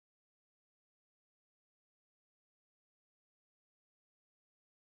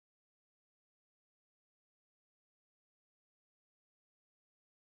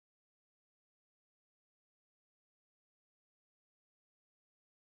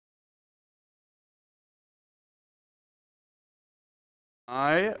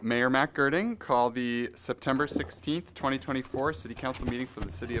I, Mayor Matt Girding, call the September 16th, 2024 City Council meeting for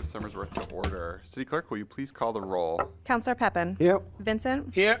the City of Somersworth to order. City Clerk, will you please call the roll? Councilor Pepin. Here.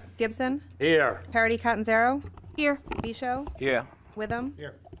 Vincent. Here. Gibson. Here. Parity Catanzaro. Here. Bisho. Here. Witham.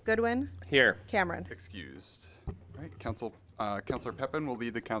 Here. Goodwin. Here. Cameron. Excused. All right, Councilor Pepin will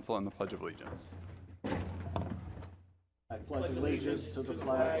lead the council in the Pledge of Allegiance. I pledge allegiance to the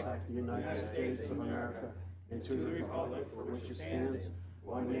flag of the United States of America and to the republic for which it stands,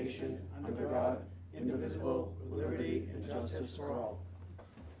 one nation, under God, indivisible, with liberty and justice for all.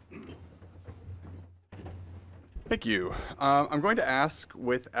 Thank you. I'm going to ask,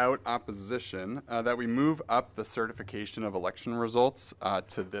 without opposition, that we move up the certification of election results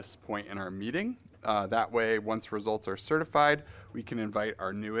to this point in our meeting. That way, once results are certified, we can invite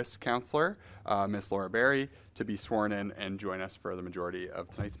our newest counselor, Ms. Laura Berry, to be sworn in and join us for the majority of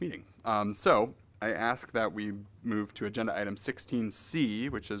tonight's meeting. So I ask that we move to agenda item 16C,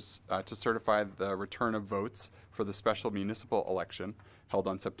 which is to certify the return of votes for the special municipal election held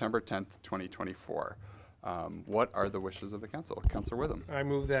on September 10th, 2024. What are the wishes of the council? Councilor Witham. I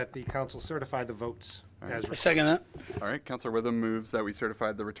move that the council certify the votes as I second that. All right, Councilor Witham moves that we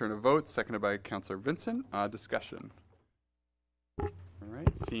certified the return of votes, seconded by Councilor Vincent. Discussion. All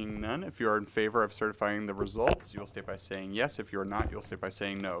right, seeing none, if you are in favor of certifying the results, you will state by saying yes. If you are not, you'll state by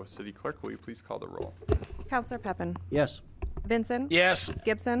saying no. City Clerk, will you please call the roll? Councilor Pepin. Yes. Vincent. Yes.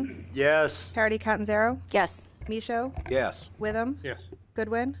 Gibson. Yes. Parity Catanzaro. Yes. Misho. Yes. Witham. Yes.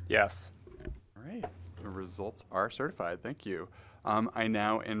 Goodwin. Yes. All right, the results are certified. Thank you. I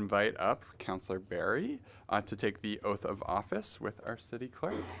now invite up Councilor Berry to take the oath of office with our City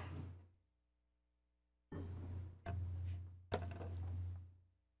Clerk.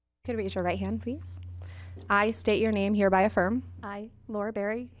 Could raise your right hand, please. I state your name, hereby affirm I, Laura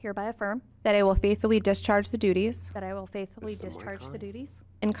Berry, hereby affirm that I will faithfully discharge the duties that I will faithfully discharge the duties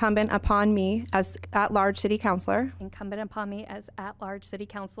incumbent upon me as at-large City Councilor incumbent upon me as at-large City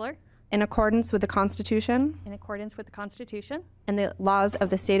Councilor in accordance with the Constitution in accordance with the Constitution and the laws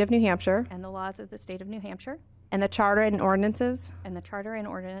of the State of New Hampshire and the laws of the State of New Hampshire and the Charter and ordinances and the Charter and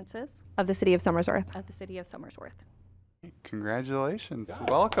ordinances of the City of Somersworth. of the City of Somersworth. Congratulations.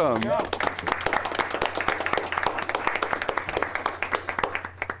 Welcome.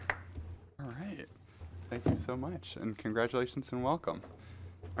 All right. Thank you so much, and congratulations and welcome.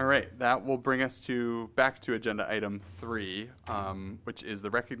 All right, that will bring us back to agenda item 3, which is the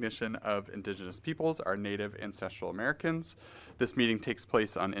recognition of Indigenous peoples, our Native ancestral Americans. This meeting takes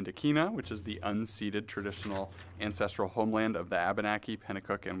place on Indokina, which is the unceded traditional ancestral homeland of the Abenaki,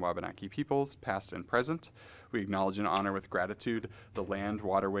 Pennacook, and Wabanaki peoples, past and present. We acknowledge and honor with gratitude the land,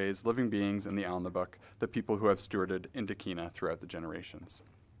 waterways, living beings, and the owl in the book, the people who have stewarded Indokina throughout the generations.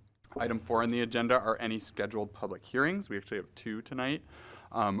 Item 4 on the agenda are any scheduled public hearings. We actually have 2 tonight.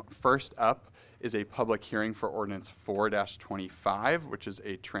 First up is a public hearing for Ordinance 4-25, which is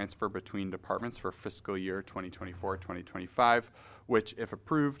a transfer between departments for fiscal year 2024-2025, which, if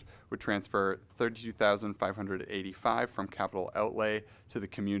approved, would transfer $32,585 from capital outlay to the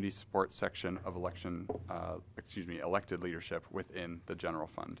community support section of elected leadership within the general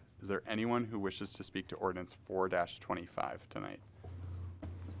fund. Is there anyone who wishes to speak to Ordinance 4-25 tonight?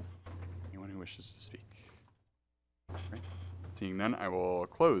 Anyone who wishes to speak? Right. Seeing none, I will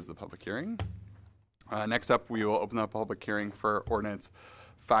close the public hearing. Next up, we will open the public hearing for Ordinance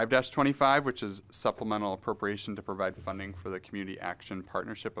 5-25, which is supplemental appropriation to provide funding for the Community Action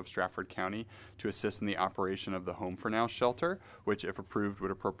Partnership of Stratford County to assist in the operation of the Home for Now shelter, which, if approved,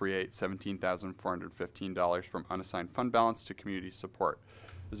 would appropriate $17,415 from unassigned fund balance to community support.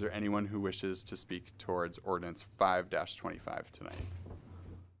 Is there anyone who wishes to speak towards Ordinance 5-25 tonight?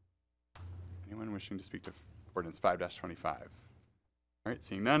 Anyone wishing to speak to Ordinance 5-25? All right,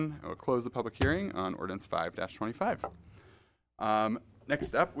 seeing none, I will close the public hearing on Ordinance 5-25.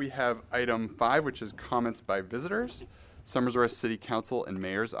 Next up, we have item 5, which is comments by visitors. Somersworth City Council and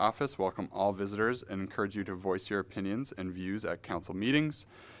Mayor's Office welcome all visitors and encourage you to voice your opinions and views at council meetings.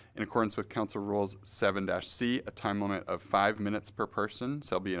 In accordance with Council Rules 7-C, a time limit of 5 minutes per person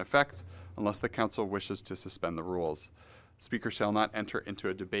shall be in effect unless the council wishes to suspend the rules. Speaker shall not enter into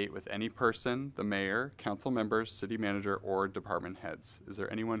a debate with any person, the mayor, council members, city manager, or department heads. Is there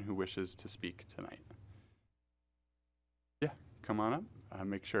anyone who wishes to speak tonight? Yeah, come on up.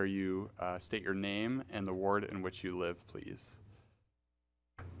 Make sure you state your name and the ward in which you live, please.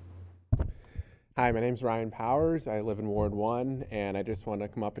 Hi, my name's Ryan Powers. I live in Ward 1, and I just want to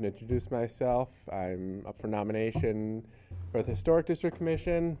come up and introduce myself. I'm up for nomination for the Historic District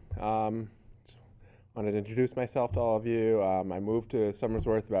Commission. Wanted to introduce myself to all of you. I moved to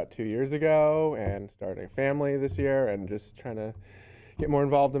Somersworth about 2 years ago and started a family this year, and just trying to get more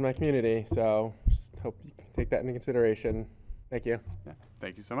involved in my community. So just hope you can take that into consideration. Thank you. Yeah,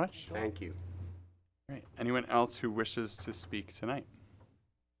 thank you so much. Thank you. All right. Anyone else who wishes to speak tonight?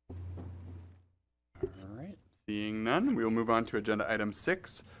 All right. Seeing none, we will move on to agenda item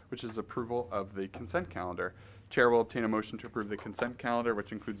 6, which is approval of the consent calendar. Chair will obtain a motion to approve the consent calendar,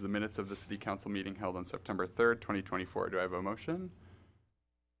 which includes the minutes of the City Council meeting held on September 3rd, 2024. Do I have a motion?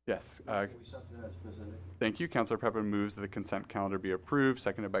 Yes. Thank you. Councilor Pepin moves that the consent calendar be approved,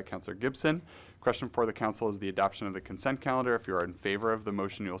 seconded by Councilor Gibson. Question for the council is the adoption of the consent calendar. If you are in favor of the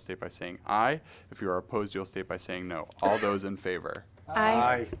motion, you will state by saying aye. If you are opposed, you will state by saying no. All those in favor?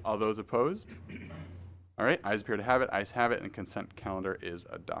 Aye. All those opposed? All right, ayes appear to have it, ayes have it, and the consent calendar is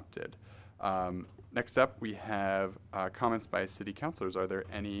adopted. Next up, we have comments by city councilors. Are there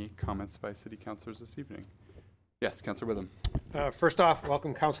any comments by city councilors this evening? Yes, Councilor Witham. First off,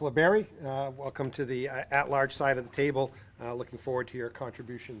 welcome Councilor Berry. Welcome to the at-large side of the table. Looking forward to your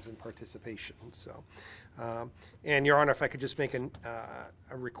contributions and participation. So, and Your Honor, if I could just make a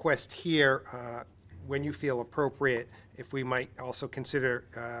request here, when you feel appropriate, if we might also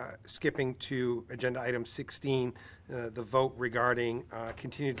consider skipping to agenda item 16, the vote regarding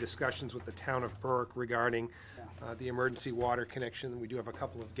continued discussions with the town of Berwick regarding the emergency water connection. We do have a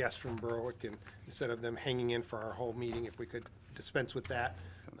couple of guests from Berwick, and instead of them hanging in for our whole meeting, if we could dispense with that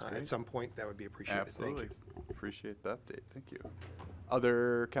at some point, that would be appreciated. Absolutely. Thank you. Appreciate the update. Thank you.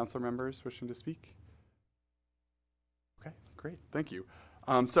 Other council members wishing to speak? Okay, great. Thank you.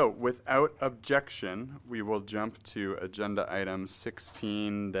 So without objection, we will jump to agenda item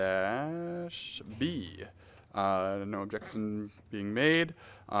 16-B. No objection being made.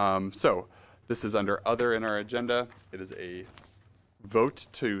 So this is under other in our agenda. It is a vote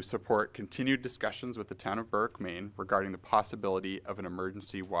to support continued discussions with the town of Berwick, Maine regarding the possibility of an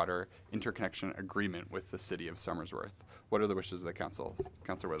emergency water interconnection agreement with the city of Somersworth. What are the wishes of the council?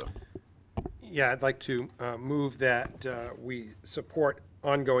 Councilor Witham. Yeah, I'd like to move that we support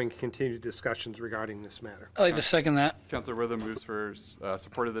ongoing continued discussions regarding this matter. I'd like to second that. Councilor Witham moves for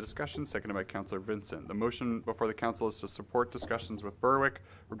support of the discussion, seconded by Councilor Vincent. The motion before the council is to support discussions with Berwick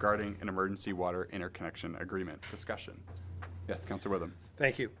regarding an emergency water interconnection agreement. Discussion. Yes, Councilor Witham.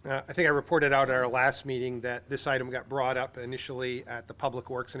 Thank you. I think I reported out at our last meeting that this item got brought up initially at the Public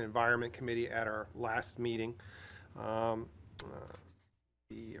Works and Environment Committee at our last meeting.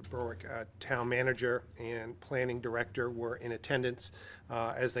 The Berwick town manager and planning director were in attendance,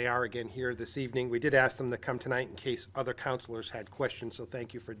 as they are again here this evening. We did ask them to come tonight in case other councilors had questions, so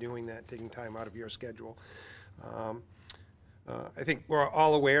thank you for doing that, taking time out of your schedule. I think we're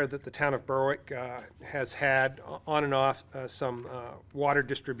all aware that the town of Berwick has had on and off some water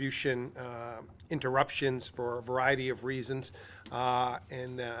distribution interruptions for a variety of reasons,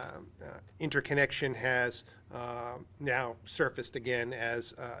 and interconnection has now surfaced again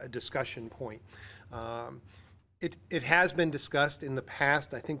as a discussion point. It has been discussed in the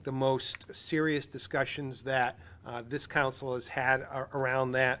past. I think the most serious discussions that this council has had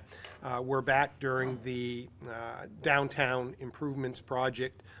around that were back during the downtown improvements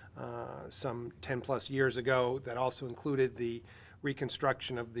project some 10 plus years ago that also included the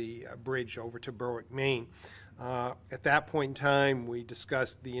reconstruction of the bridge over to Berwick, Maine. At that point in time, we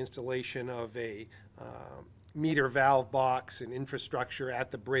discussed the installation of a meter valve box and infrastructure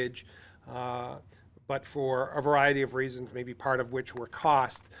at the bridge, but for a variety of reasons, maybe part of which were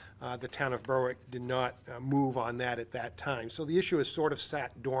cost, the town of Berwick did not move on that at that time. So the issue has sort of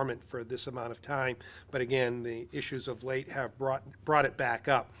sat dormant for this amount of time, but again, the issues of late have brought it back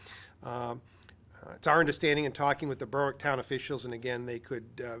up. It's our understanding in talking with the Berwick town officials, and again, they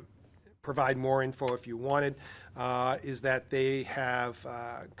could provide more info if you wanted, is that they have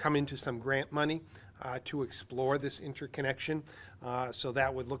come into some grant money to explore this interconnection. So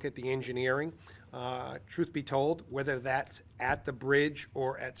that would look at the engineering. Truth be told, whether that's at the bridge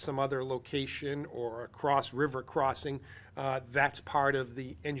or at some other location or a cross-river crossing, that's part of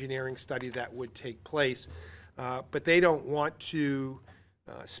the engineering study that would take place. But they don't want to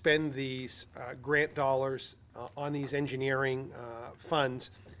spend these grant dollars on these engineering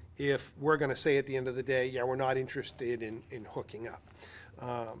funds if we're going to say at the end of the day, yeah, we're not interested in hooking up.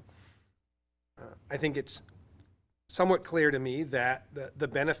 I think it's somewhat clear to me that the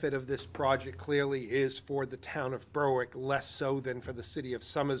benefit of this project clearly is for the town of Berwick, less so than for the city of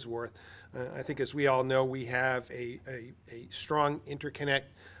Somersworth. I think, as we all know, we have a strong interconnect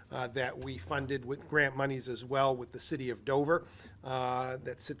that we funded with grant monies as well with the city of Dover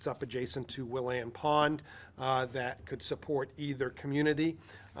that sits up adjacent to Willan Pond that could support either community.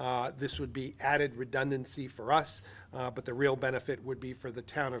 This would be added redundancy for us, but the real benefit would be for the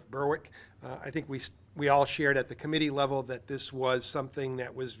town of Berwick. I think we all shared at the committee level that this was something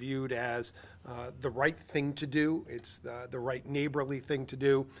that was viewed as the right thing to do. It's the right neighborly thing to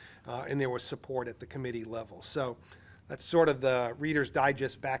do, and there was support at the committee level. So that's sort of the Reader's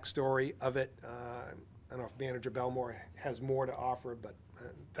Digest backstory of it. I don't know if Manager Belmore has more to offer, but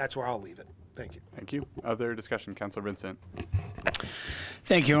that's where I'll leave it. Thank you. Thank you. Other discussion, Councilor Vincent.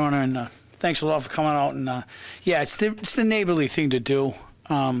 Thank you, Your Honor, and thanks a lot for coming out. And yeah, it's the neighborly thing to do.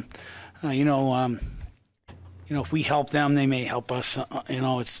 If we help them, they may help us.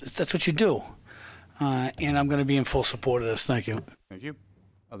 That's what you do. And I'm going to be in full support of this. Thank you. Thank you.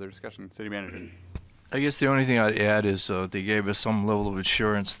 Other discussion, City Manager. I guess the only thing I'd add is they gave us some level of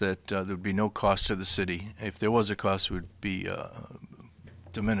assurance that there would be no cost to the city. If there was a cost, it would be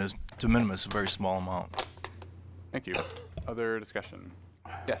de minimis, a very small amount. Thank you. Other discussion.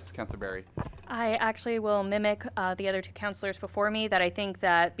 Yes, Councilor Barry. I actually will mimic the other two counselors before me, that I think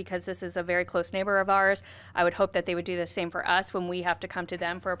that because this is a very close neighbor of ours, I would hope that they would do the same for us when we have to come to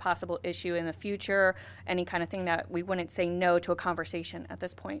them for a possible issue in the future, any kind of thing, that we wouldn't say no to a conversation at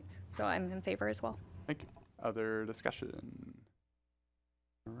this point. So I'm in favor as well. Thank you. Other discussion.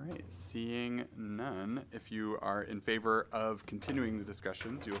 All right, seeing none, if you are in favor of continuing the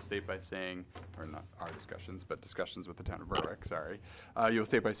discussions, you will state by saying, or not our discussions, but discussions with the town of Berwick, sorry. You'll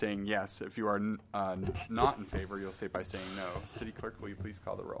state by saying yes. If you are not in favor, you'll state by saying no. City Clerk, will you please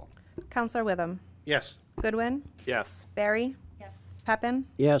call the roll? Counselor Witham. Yes. Goodwin. Yes. Barry. Yes. Pepin.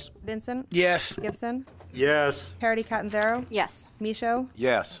 Yes. Vincent. Yes. Gibson. Yes. Parity Catanzaro. Yes. Michaud.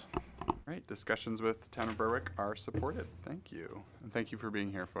 Yes. All right, discussions with town of Berwick are supported. Thank you. And thank you for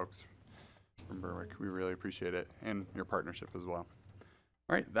being here, folks from Berwick. We really appreciate it, and your partnership as well.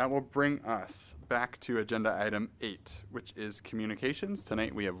 All right, that will bring us back to agenda item 8, which is communications.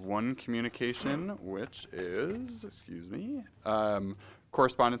 Tonight we have one communication, which is,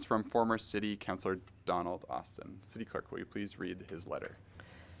 correspondence from former City Councilor Donald Austin. City Clerk, will you please read his letter?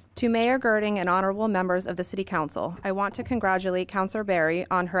 To Mayor Girding and honorable members of the City Council, I want to congratulate Councilor Barry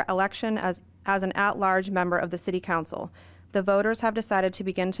on her election as an at-large member of the City Council. The voters have decided to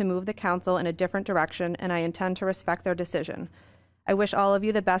begin to move the council in a different direction, and I intend to respect their decision. I wish all of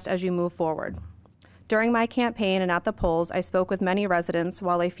you the best as you move forward. During my campaign and at the polls, I spoke with many residents.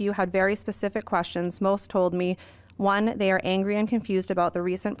 While a few had very specific questions, most told me, 1, they are angry and confused about the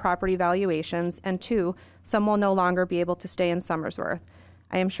recent property valuations, and 2, some will no longer be able to stay in Somersworth.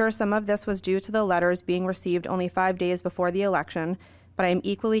 I am sure some of this was due to the letters being received only 5 days before the election, but I am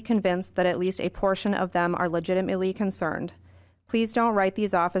equally convinced that at least a portion of them are legitimately concerned. Please don't write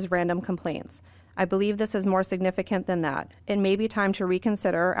these off as random complaints. I believe this is more significant than that. It may be time to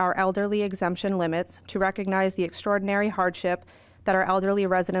reconsider our elderly exemption limits to recognize the extraordinary hardship that our elderly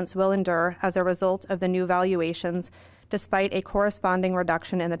residents will endure as a result of the new valuations, despite a corresponding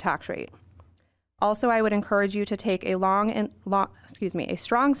reduction in the tax rate. Also, I would encourage you to take a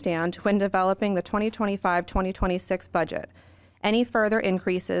strong stand when developing the 2025-2026 budget. Any further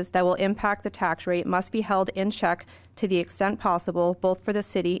increases that will impact the tax rate must be held in check to the extent possible, both for the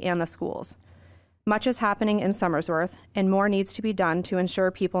city and the schools. Much is happening in Somersworth, and more needs to be done to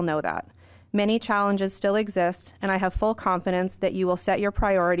ensure people know that. Many challenges still exist, and I have full confidence that you will set your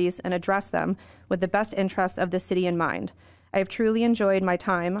priorities and address them with the best interests of the city in mind. I have truly enjoyed my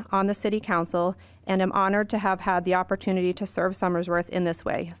time on the City Council and am honored to have had the opportunity to serve Somersworth in this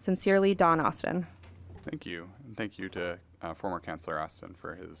way. Sincerely, Don Austin. Thank you. And thank you to former Councilor Austin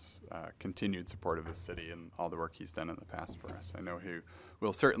for his continued support of the city and all the work he's done in the past for us. I know he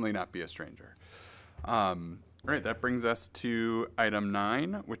will certainly not be a stranger. All right, that brings us to item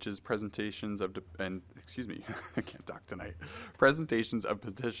 9, which is presentations of, I can't talk tonight. Presentations of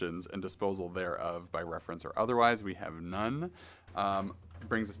petitions and disposal thereof by reference or otherwise. We have none.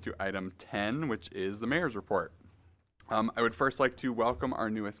 Brings us to item 10, which is the mayor's report. I would first like to welcome our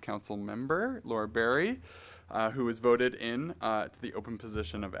newest council member, Laura Barry, who was voted in to the open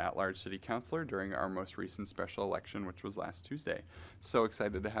position of at-large city councilor during our most recent special election, which was last Tuesday. So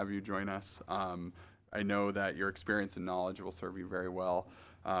excited to have you join us. I know that your experience and knowledge will serve you very well,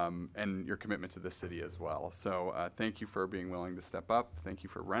 and your commitment to the city as well. So thank you for being willing to step up. Thank you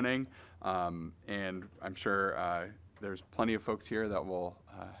for running. And I'm sure there's plenty of folks here that will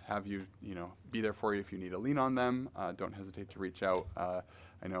have you, be there for you if you need to lean on them. Don't hesitate to reach out.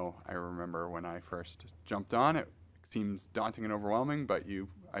 I remember when I first jumped on, it seems daunting and overwhelming, but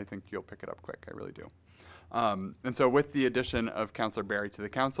I think you'll pick it up quick. I really do. And so with the addition of Councillor Barry to the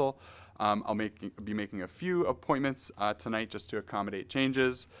council, I'll be making a few appointments tonight just to accommodate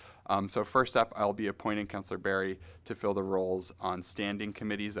changes. So first up, I'll be appointing Councillor Barry to fill the roles on standing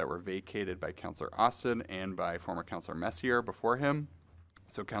committees that were vacated by Councillor Austin and by former Councillor Messier before him.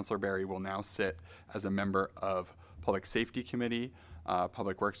 So Councillor Barry will now sit as a member of Public Safety Committee,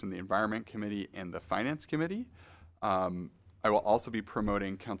 Public Works and the Environment Committee, and the Finance Committee. I will also be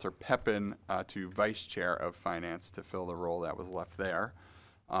promoting Councillor Pepin to Vice Chair of Finance to fill the role that was left there.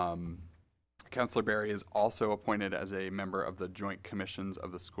 Councillor Barry is also appointed as a member of the Joint Commissions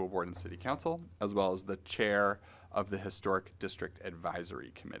of the School Board and City Council, as well as the Chair of the Historic District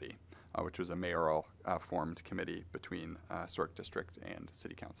Advisory Committee, which was a mayoral formed committee between Historic District and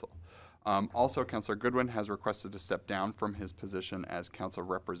City Council. Also, Councillor Goodwin has requested to step down from his position as council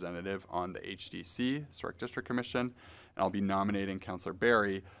representative on the HDC, Historic District Commission, and I'll be nominating Councillor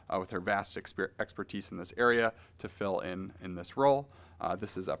Barry with her vast expertise in this area to fill in this role.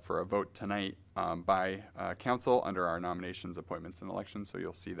 This is up for a vote tonight by council under our nominations, appointments, and elections, so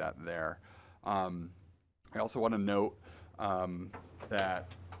you'll see that there. I also want to note that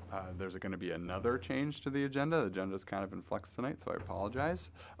there's going to be another change to the agenda. The agenda is kind of in flux tonight, so I apologize.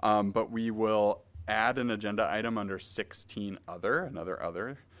 But we will add an agenda item under 16 other, another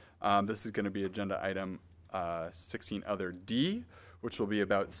other. This is going to be agenda item 16 other D, which will be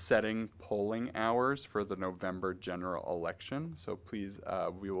about setting polling hours for the November general election. So please,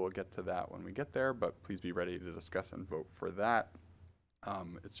 we will get to that when we get there, but please be ready to discuss and vote for that.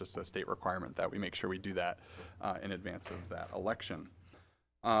 It's just a state requirement that we make sure we do that in advance of that election.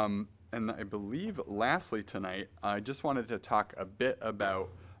 And I believe lastly tonight, I just wanted to talk a bit about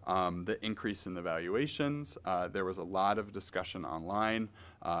the increase in the valuations. There was a lot of discussion online.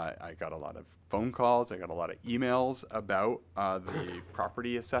 I got a lot of phone calls. I got a lot of emails about the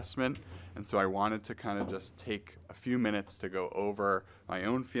property assessment. And so I wanted to kind of just take a few minutes to go over my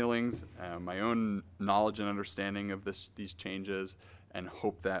own feelings, my own knowledge and understanding of these changes, and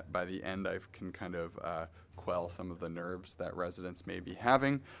hope that by the end I can kind of quell some of the nerves that residents may be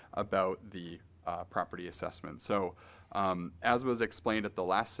having about the property assessment. So as was explained at the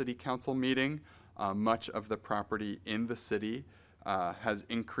last city council meeting, much of the property in the city has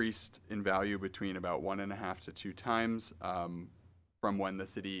increased in value between about 1.5 to 2 times from when the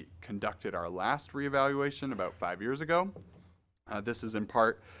city conducted our last reevaluation about 5 years ago. This is in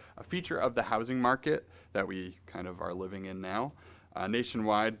part a feature of the housing market that we kind of are living in now.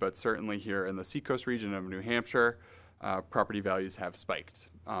 Nationwide, but certainly here in the Seacoast region of New Hampshire, property values have spiked.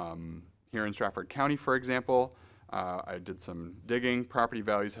 Here in Stratford County, for example, I did some digging. Property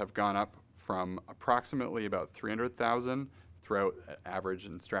values have gone up from approximately about $300,000 throughout average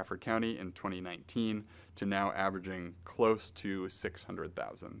in Stratford County in 2019 to now averaging close to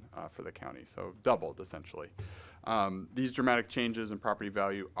 $600,000 for the county, so doubled essentially. These dramatic changes in property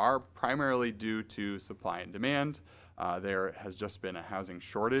value are primarily due to supply and demand. There has just been a housing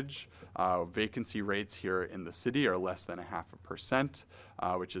shortage. Vacancy rates here in the city are less than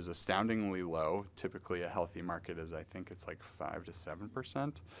 0.5%, which is astoundingly low. Typically a healthy market is, I think it's like 5 to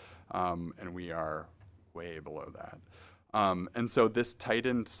 7%, and we are way below that. And so this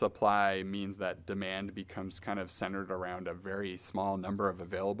tightened supply means that demand becomes kind of centered around a very small number of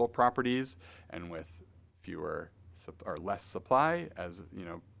available properties, and with fewer or less supply, as you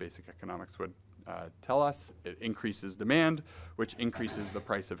know, basic economics would tell us, it increases demand, which increases the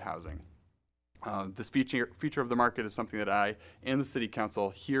price of housing. This feature of the market is something that I and the City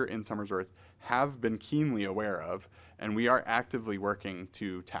Council here in Somersworth have been keenly aware of, and we are actively working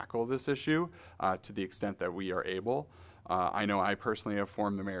to tackle this issue to the extent that we are able. I know I personally have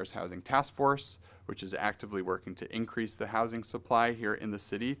formed the Mayor's Housing Task Force, which is actively working to increase the housing supply here in the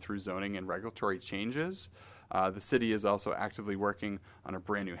city through zoning and regulatory changes. The city is also actively working on a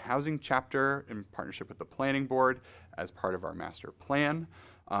brand new housing chapter in partnership with the Planning Board as part of our master plan,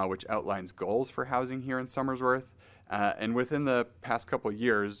 which outlines goals for housing here in Somersworth. And within the past couple of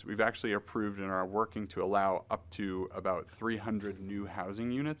years, we've actually approved and are working to allow up to about 300 new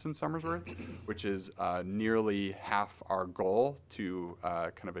housing units in Somersworth, which is nearly half our goal to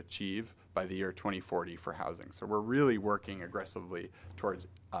kind of achieve by the year 2040 for housing. So we're really working aggressively towards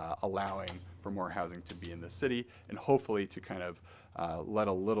allowing for more housing to be in the city, and hopefully to kind of let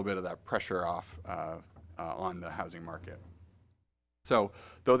a little bit of that pressure off on the housing market. So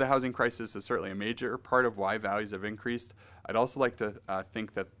though the housing crisis is certainly a major part of why values have increased, I'd also like to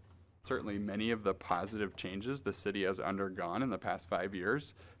think that certainly many of the positive changes the city has undergone in the past 5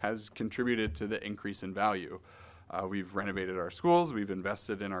 years has contributed to the increase in value. We've renovated our schools, we've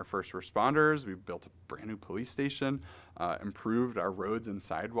invested in our first responders, we've built a brand new police station, improved our roads and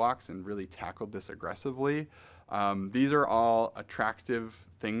sidewalks, and really tackled this aggressively. These are all attractive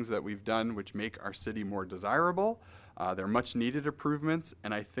things that we've done which make our city more desirable. They're much needed improvements,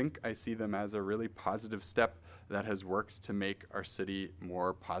 and I think I see them as a really positive step that has worked to make our city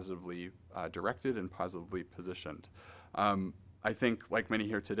more positively directed and positively positioned. I think, like many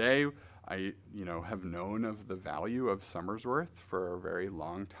here today, I have known of the value of Somersworth for a very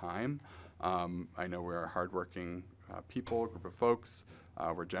long time. I know we're a hardworking people, group of folks.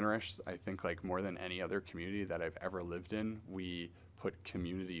 We're generous. I think like more than any other community that I've ever lived in, we put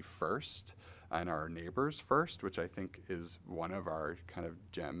community first and our neighbors first, which I think is one of our kind of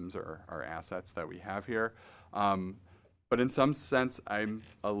gems or our assets that we have here. But in some sense, I'm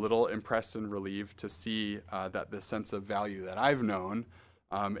a little impressed and relieved to see that the sense of value that I've known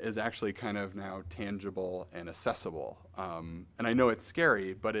is actually kind of now tangible and accessible. And I know it's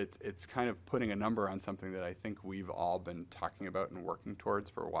scary, but it's kind of putting a number on something that I think we've all been talking about and working towards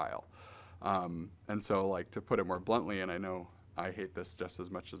for a while. And so, like, to put it more bluntly, and I know I hate this just as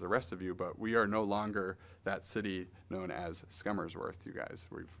much as the rest of you, but we are no longer that city known as Somersworth, you guys.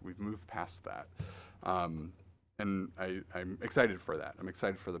 We've moved past that. And I'm excited for that. I'm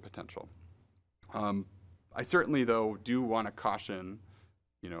excited for the potential. I certainly, though, do want to caution,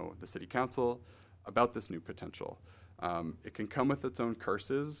 the city council about this new potential. It can come with its own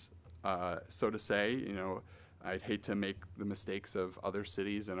curses, so to say. I'd hate to make the mistakes of other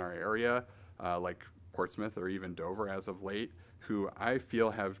cities in our area, like Portsmouth or even Dover as of late, who I feel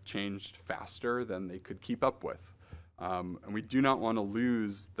have changed faster than they could keep up with. And we do not want to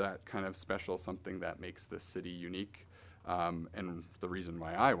lose that kind of special something that makes this city unique, and the reason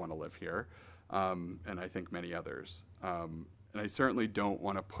why I want to live here, and I think many others. And I certainly don't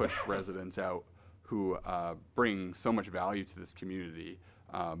want to push residents out who bring so much value to this community,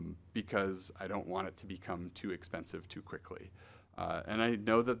 because I don't want it to become too expensive too quickly. And I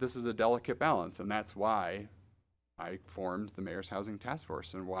know that this is a delicate balance, and that's why I formed the Mayor's Housing Task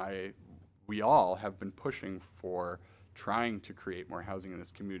Force and why we all have been pushing for trying to create more housing in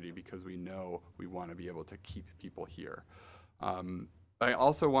this community, because we know we want to be able to keep people here. I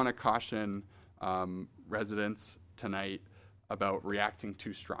also want to caution residents tonight about reacting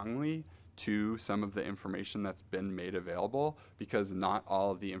too strongly to some of the information that's been made available, because not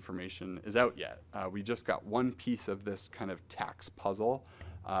all of the information is out yet. We just got one piece of this kind of tax puzzle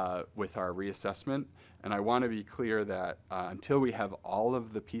with our reassessment, and I want to be clear that until we have all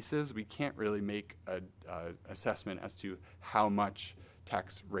of the pieces, we can't really make an assessment as to how much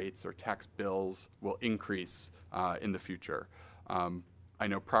tax rates or tax bills will increase in the future. I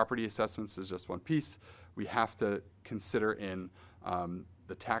know property assessments is just one piece. We have to consider in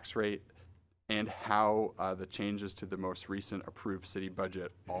the tax rate and how the changes to the most recent approved city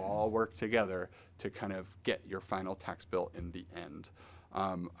budget all work together to kind of get your final tax bill in the end.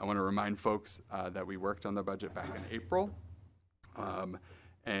 I want to remind folks that we worked on the budget back in April. Oh,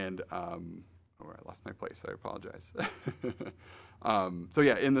 I lost my place, I apologize. So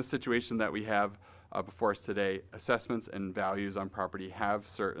yeah, in the situation that we have before us today, assessments and values on property have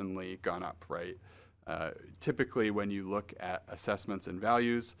certainly gone up, right? Typically, when you look at assessments and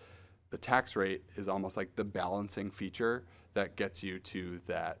values, the tax rate is almost like the balancing feature that gets you to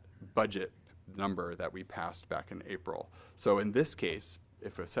that budget number that we passed back in April. So in this case,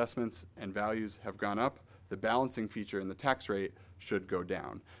 if assessments and values have gone up, the balancing feature in the tax rate should go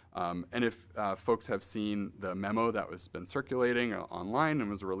down. And if folks have seen the memo that was been circulating online and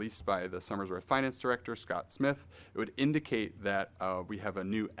was released by the Somersworth Finance Director, Scott Smith, it would indicate that we have a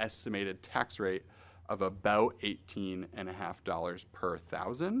new estimated tax rate of about $18.50 per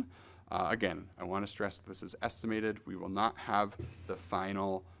thousand. Again, I want to stress this is estimated. We will not have the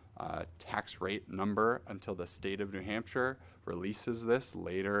final tax rate number until the state of New Hampshire releases this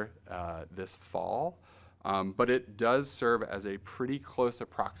later this fall. But it does serve as a pretty close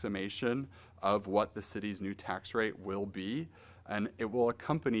approximation of what the city's new tax rate will be, and it will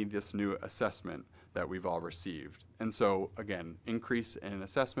accompany this new assessment that we've all received. And so, again, increase in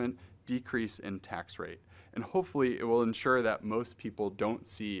assessment, decrease in tax rate. And hopefully it will ensure that most people don't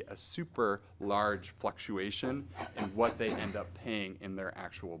see a super large fluctuation in what they end up paying in their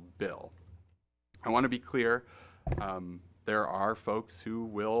actual bill. I want to be clear, there are folks who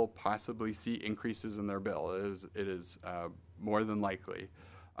will possibly see increases in their bill. It is more than likely.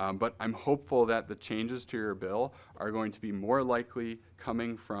 But I'm hopeful that the changes to your bill are going to be more likely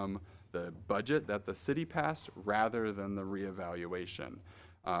coming from the budget that the city passed rather than the reevaluation.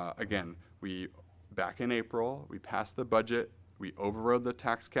 Again, back in April, we passed the budget, we overrode the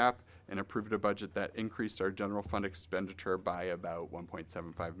tax cap, and approved a budget that increased our general fund expenditure by about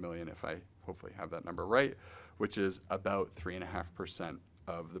 1.75 million, if I hopefully have that number right, which is about 3.5%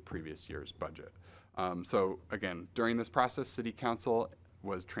 of the previous year's budget. So again, during this process, City Council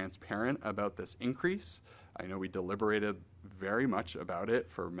was transparent about this increase. I know we deliberated very much about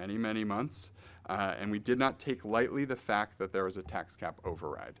it for many, many months, and we did not take lightly the fact that there was a tax cap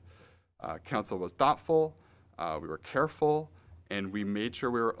override. Council was thoughtful, we were careful, and we made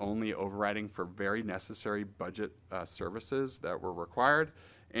sure we were only overriding for very necessary budget services that were required.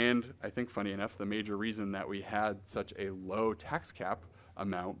 And I think, funny enough, the major reason that we had such a low tax cap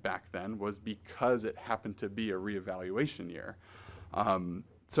amount back then was because it happened to be a reevaluation year.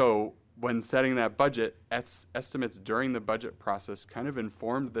 So when setting that budget, estimates during the budget process kind of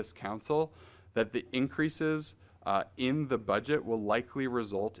informed this council that the increases in the budget will likely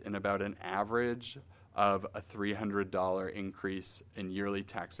result in about an average of a $300 increase in yearly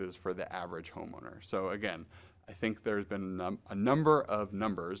taxes for the average homeowner. So again, I think there's been a number of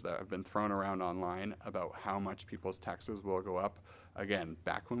numbers that have been thrown around online about how much people's taxes will go up. Again,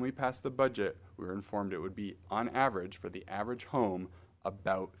 back when we passed the budget, we were informed it would be, on average, for the average home,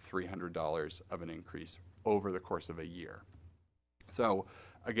 about $300 of an increase over the course of a year. So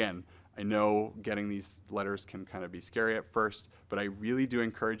again, I know getting these letters can kind of be scary at first, but I really do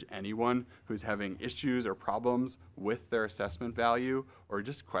encourage anyone who's having issues or problems with their assessment value or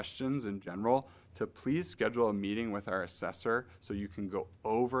just questions in general to please schedule a meeting with our assessor so you can go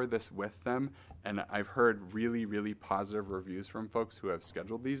over this with them. And I've heard really, really positive reviews from folks who have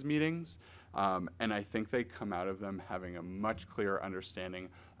scheduled these meetings. And I think they come out of them having a much clearer understanding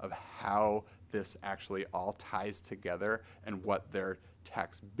of how this actually all ties together and what their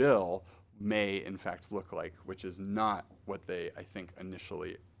tax bill may in fact look like, which is not what they, I think,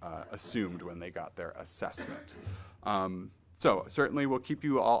 initially assumed when they got their assessment. So certainly we'll keep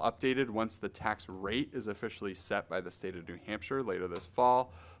you all updated once the tax rate is officially set by the state of New Hampshire later this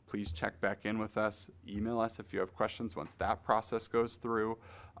fall. Please check back in with us. Email us if you have questions once that process goes through.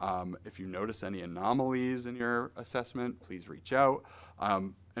 If you notice any anomalies in your assessment, please reach out.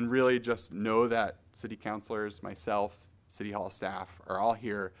 And really just know that city councilors, myself, City Hall staff are all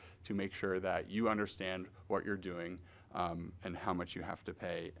here to make sure that you understand what you're doing and how much you have to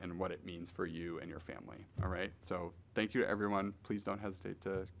pay and what it means for you and your family. All right, so thank you to everyone. Please don't hesitate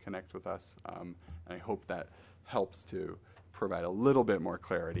to connect with us. And I hope that helps to provide a little bit more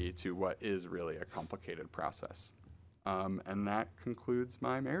clarity to what is really a complicated process. And that concludes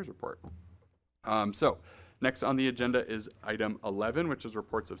my mayor's report. So next on the agenda is item 11, which is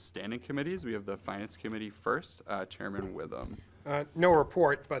reports of standing committees. We have the Finance Committee first. Chairman Witham. No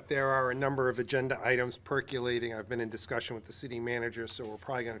report, but there are a number of agenda items percolating. I've been in discussion with the city manager, so we're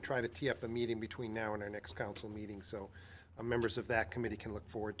probably going to try to tee up a meeting between now and our next council meeting. So members of that committee can look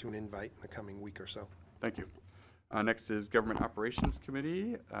forward to an invite in the coming week or so. Thank you. Next is Government Operations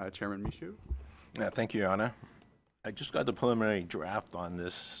Committee. Chairman Michaud. Thank you, Your Honor. I just got the preliminary draft on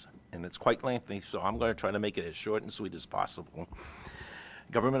this, and it's quite lengthy, so I'm going to try to make it as short and sweet as possible.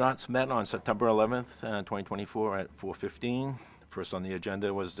 Government Arts met on September 11th, 2024 at 4:15. First on the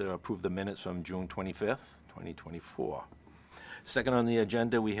agenda was to approve the minutes from June 25th, 2024. Second on the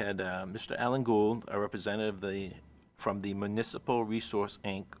agenda, we had Mr. Alan Gould, a representative from the Municipal Resource,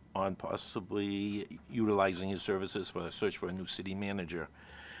 Inc., on possibly utilizing his services for a search for a new city manager.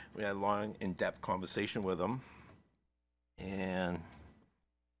 We had a long, in-depth conversation with him, and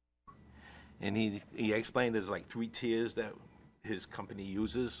he explained there's like 3 tiers that his company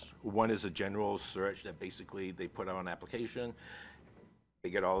uses. One is a general search that basically they put out an application, they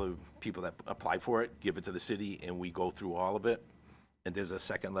get all the people that apply for it, give it to the city, and we go through all of it. And there's a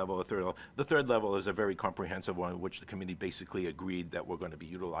second level, a third level. The third level is a very comprehensive one, which the committee basically agreed that we're going to be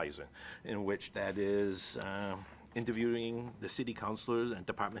utilizing, in which that is interviewing the city councilors and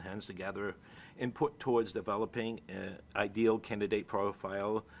department heads to gather input towards developing an ideal candidate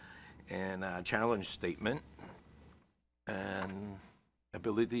profile and a challenge statement, and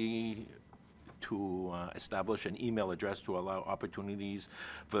ability to establish an email address to allow opportunities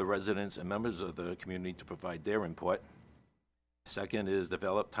for the residents and members of the community to provide their input. Second is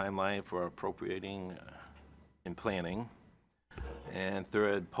develop timeline for appropriating and planning. And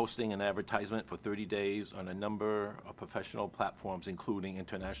third, posting an advertisement for 30 days on a number of professional platforms, including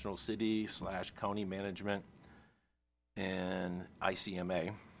international city/county management and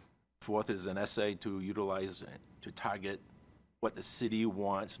ICMA. Fourth is an essay to utilize to target what the city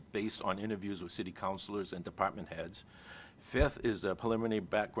wants based on interviews with city councilors and department heads. Fifth is the preliminary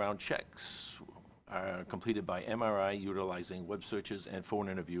background checks are completed by MRI utilizing web searches and phone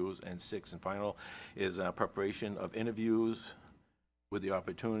interviews. And sixth and final is preparation of interviews with the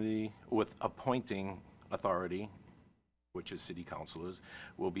opportunity, with appointing authority, which is city councilors,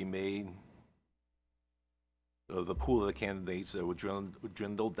 will be made, the pool of the candidates that would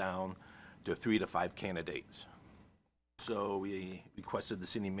dwindle down to 3 to 5 candidates. So we requested the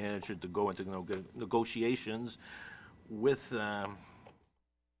city manager to go into negotiations with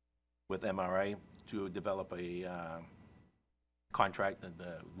MRA to develop a contract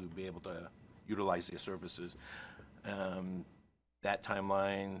that we'll be able to utilize their services. That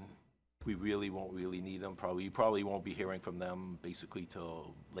timeline, we won't really need them. You probably won't be hearing from them basically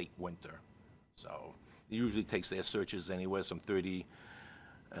till late winter. So it usually takes their searches anywhere from 30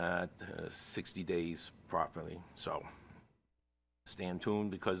 to 60 days properly. So stay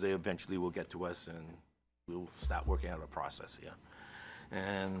tuned, because they eventually will get to us and we'll start working out a process here.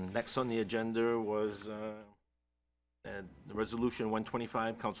 And next on the agenda was the Resolution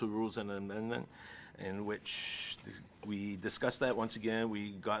 125, Council Rules and Amendment, in which we discussed that once again.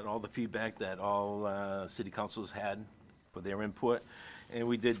 We got all the feedback that all city councils had for their input, and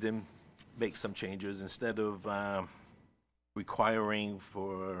we did then make some changes. Instead of requiring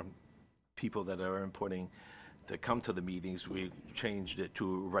for people that are inputting to come to the meetings, we changed it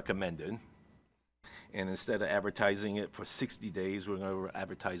to recommended. And instead of advertising it for 60 days, we're going to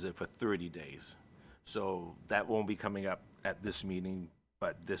advertise it for 30 days. So that won't be coming up at this meeting,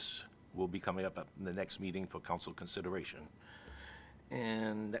 but this will be coming up at the next meeting for council consideration.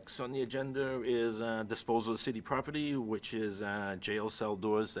 And next on the agenda is disposal of city property, which is jail cell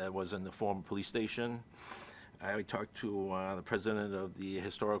doors that was in the former police station. I talked to the president of the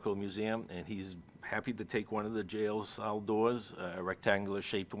Historical Museum, and he's happy to take one of the jail cell doors, a rectangular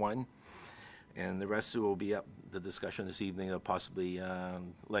shaped one. And the rest will be up the discussion this evening of possibly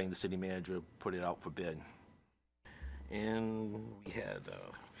letting the city manager put it out for bid. And we had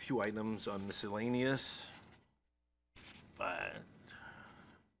a few items on miscellaneous, but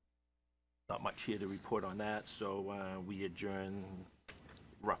not much here to report on that. So we adjourn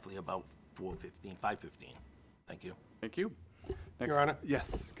roughly about 5:15. Thank you. Thank you. Next, Your Honor?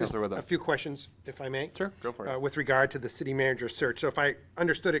 Yes, Councilor Witham. A few questions, if I may. Sure, go for it. With regard to the city manager search. So if I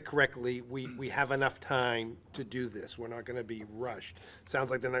understood it correctly, we have enough time to do this. We're not going to be rushed.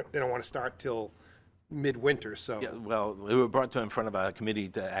 Sounds like they don't want to start till midwinter, so. Yeah, well, we were brought in front of a committee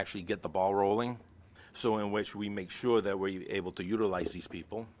to actually get the ball rolling, so in which we make sure that we're able to utilize these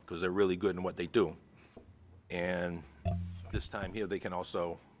people, because they're really good in what they do. And this time here, they can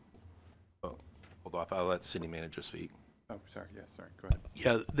also, hold off, I'll let the city manager speak. Oh, sorry. Yeah, sorry. Go ahead.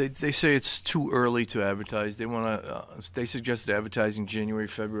 Yeah, they say it's too early to advertise. They want to. They suggested advertising January,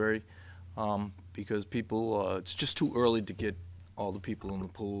 February, because people. It's just too early to get all the people in the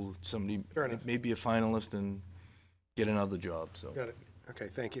pool. Somebody may be a finalist and get another job. So. Got it. Okay,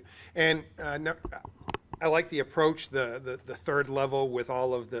 thank you. And no, I like the approach, the third level with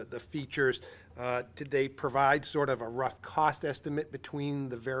all of the features. Did they provide sort of a rough cost estimate between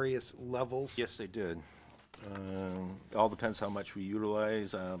the various levels? Yes, they did. It all depends how much we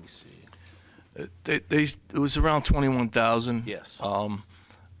utilize. Let me see. It was around 21,000. Yes.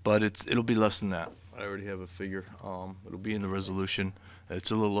 But it'll be less than that. I already have a figure. It'll be in the resolution. It's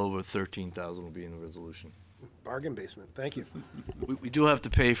a little over 13,000. Will be in the resolution. Bargain basement. Thank you. We do have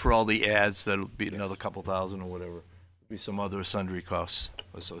to pay for all the ads. That'll be another couple thousand or whatever. There'll be some other sundry costs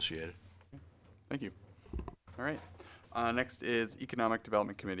associated. Thank you. All right. Next is Economic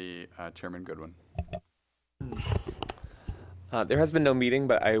Development Committee, Chairman Goodwin. There has been no meeting,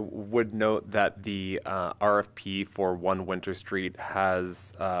 but I would note that the RFP for 1 Winter Street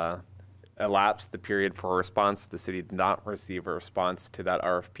has elapsed the period for a response. The city did not receive a response to that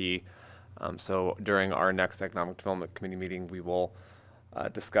RFP. So during our next Economic Development Committee meeting, we will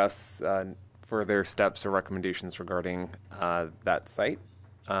discuss further steps or recommendations regarding that site.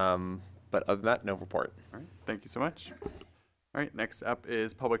 But other than that, no report. All right. Thank you so much. All right. Next up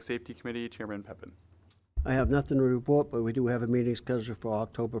is Public Safety Committee, Chairman Pepin. I have nothing to report, but we do have a meeting scheduled for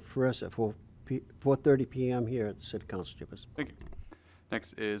October 1st at 4:30 p.m. here at the City Council chambers. Thank you.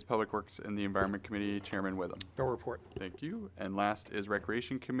 Next is Public Works and the Environment Committee, Chairman Witham. No report. Thank you. And last is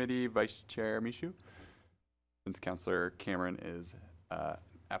Recreation Committee, Vice Chair Michoud. Since Councilor Cameron is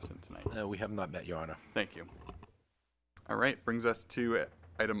absent tonight. We have not met, Your Honor. Thank you. All right, brings us to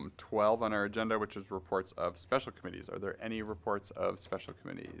item 12 on our agenda, which is reports of special committees. Are there any reports of special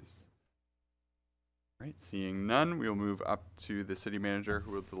committees? All right, seeing none, we will move up to the city manager,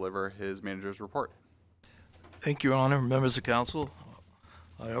 who will deliver his manager's report. Thank you, Your Honor. Members of council,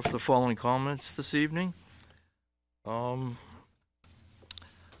 I offer the following comments this evening. I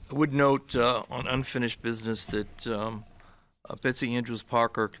would note on unfinished business that Betsy Andrews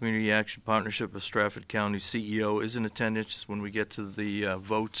Parker, Community Action Partnership of Stratford County CEO, is in attendance when we get to the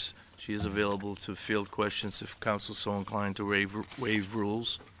votes. She is available to field questions if council so inclined to waive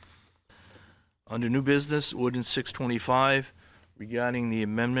rules. Under new business, ordinance 625, regarding the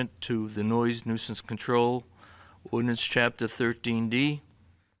amendment to the noise nuisance control ordinance chapter 13D,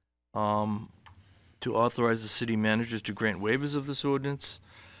 to authorize the city managers to grant waivers of this ordinance.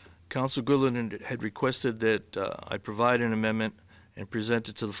 Council Goodland had requested that I provide an amendment and present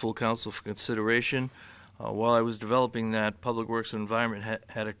it to the full council for consideration. While I was developing that, Public Works and Environment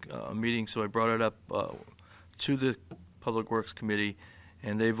had a meeting, so I brought it up to the Public Works Committee,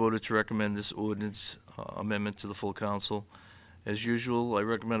 and they voted to recommend this ordinance amendment to the full council. As usual, I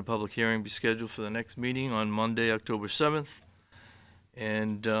recommend a public hearing be scheduled for the next meeting on Monday, October 7th.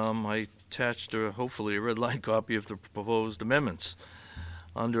 And I attached, hopefully, a red line copy of the proposed amendments.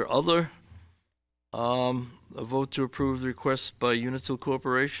 Under other, a vote to approve the request by Unitil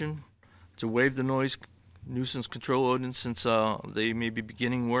Corporation to waive the noise nuisance control ordinance since they may be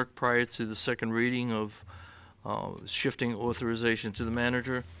beginning work prior to the second reading of shifting authorization to the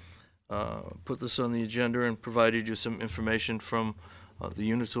manager. Put this on the agenda and provided you some information from the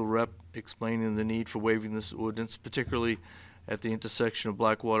Unitil rep explaining the need for waiving this ordinance, particularly at the intersection of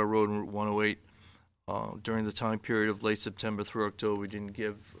Blackwater Road and Route 108. During the time period of late September through October. We didn't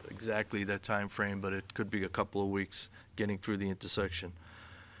give exactly that time frame, but it could be a couple of weeks getting through the intersection.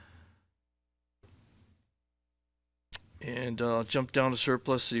 And I'll jump down to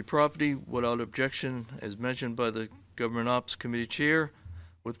surplus city property without objection, as mentioned by the Government Ops Committee Chair.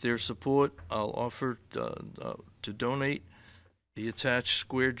 With their support, I'll offer to donate the attached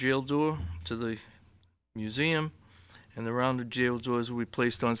square jail door to the museum, and the rounded jail doors will be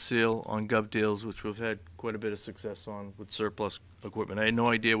placed on sale on GovDeals, which we've had quite a bit of success on with surplus equipment. I had no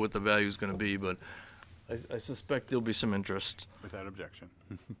idea what the value is going to be, but I suspect there'll be some interest. Without objection.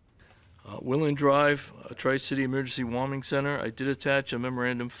 Willing Drive, Tri-City Emergency Warming Center. I did attach a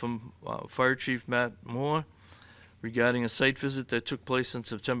memorandum from Fire Chief Matt Moore regarding a site visit that took place on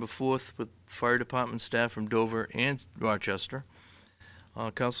September 4th with fire department staff from Dover and Rochester.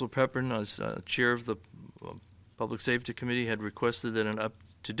 Councilor Pepperin, as chair of the Public Safety Committee, had requested that an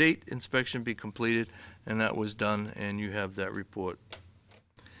up-to-date inspection be completed, and that was done, and you have that report.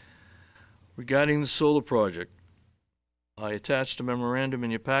 Regarding the solar project, I attached a memorandum in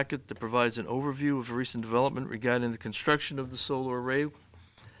your packet that provides an overview of recent development regarding the construction of the solar array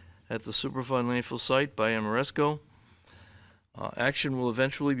at the Superfund landfill site by Amoresco. Action will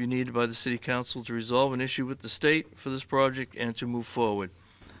eventually be needed by the City Council to resolve an issue with the state for this project and to move forward.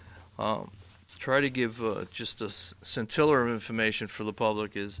 Try to give just a scintilla of information for the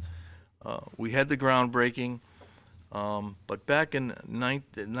public is we had the groundbreaking, but back in the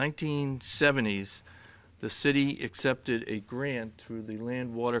 1970s, the city accepted a grant through the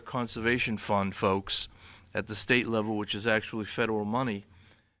Land Water Conservation Fund folks at the state level, which is actually federal money.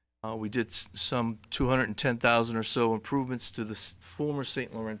 We did some 210,000 or so improvements to the former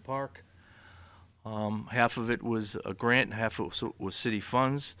St. Laurent Park. Half of it was a grant, and half of it was city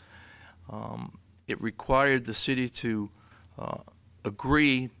funds. It required the city to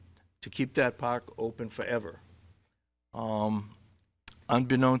agree to keep that park open forever.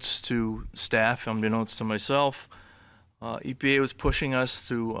 Unbeknownst to staff, unbeknownst to myself, EPA was pushing us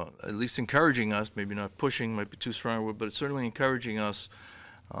to, at least encouraging us, maybe not pushing, might be too strong a word, but it's certainly encouraging us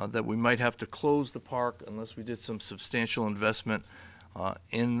that we might have to close the park unless we did some substantial investment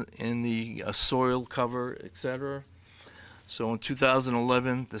in the soil cover, et cetera. So in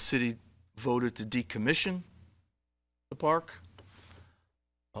 2011, the city voted to decommission the park.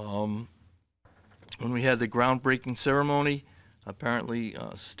 When we had the groundbreaking ceremony, apparently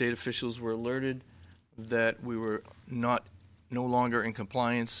state officials were alerted that we were no longer in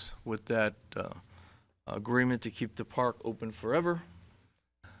compliance with that agreement to keep the park open forever.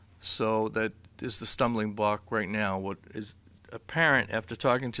 So that is the stumbling block right now. What is apparent after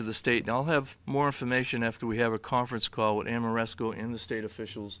talking to the state, and I'll have more information after we have a conference call with Amoresco and the state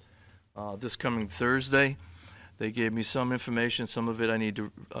officials this coming Thursday. They gave me some information. Some of it I need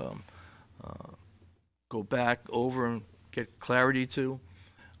to go back over and get clarity to.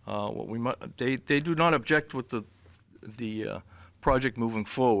 What we they do not object with the project moving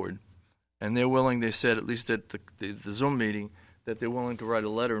forward, and they're willing. They said, at least at the Zoom meeting, that they're willing to write a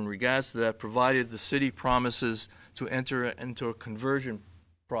letter in regards to that, provided the city promises to enter into a conversion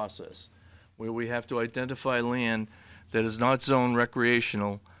process where we have to identify land that is not zoned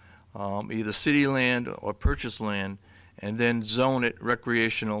recreational, either city land or purchase land, and then zone it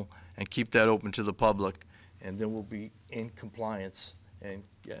recreational and keep that open to the public, and then we'll be in compliance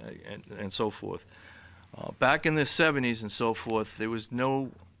and so forth. Back in the 70s and so forth, there was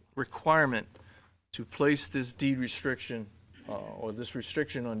no requirement to place this deed restriction or this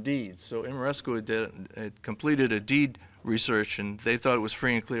restriction on deeds. So Amoresco had completed a deed research, and they thought it was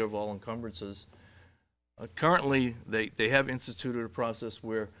free and clear of all encumbrances. Currently, they have instituted a process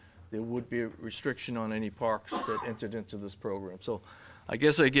where there would be a restriction on any parks that entered into this program. So I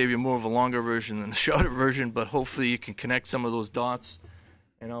guess I gave you more of a longer version than a shorter version, but hopefully you can connect some of those dots.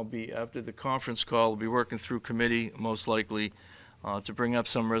 And I'll be, after the conference call, I'll be working through committee, most likely, to bring up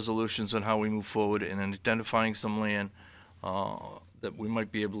some resolutions on how we move forward and identifying some land that we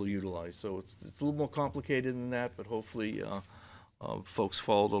might be able to utilize. So it's a little more complicated than that, but hopefully folks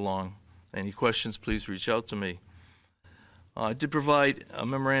followed along. Any questions, please reach out to me. I did provide a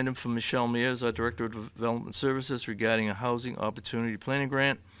memorandum from Michelle Mears, our Director of Development Services, regarding a housing opportunity planning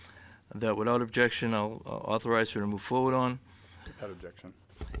grant that, without objection, I'll authorize her to move forward on. Without objection.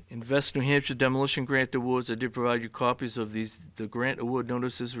 Invest New Hampshire Demolition Grant Awards. I did provide you copies of the grant award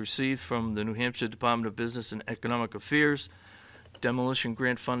notices received from the New Hampshire Department of Business and Economic Affairs. Demolition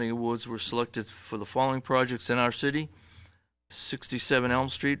grant funding awards were selected for the following projects in our city: 67 Elm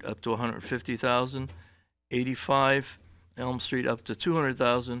Street up to $150,000, 85 Elm Street up to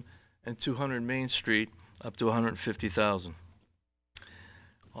 $200,000, and 200 Main Street up to $150,000.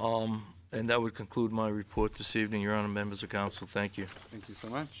 And that would conclude my report this evening, Your Honor, members of council. Thank you. Thank you so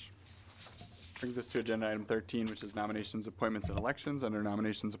much. Brings us to agenda item 13, which is nominations, appointments, and elections. Under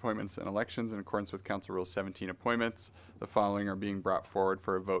nominations, appointments, and elections, in accordance with Council Rule 17 appointments, the following are being brought forward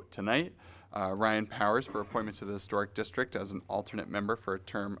for a vote tonight. Ryan Powers for appointment to the Historic District as an alternate member for a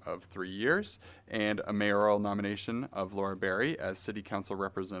term of 3 years, and a mayoral nomination of Laura Berry as City Council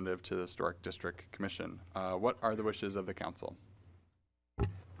representative to the Historic District Commission. What are the wishes of the council?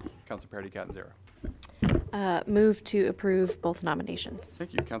 Councilor Parity-Catanzaro. Move to approve both nominations.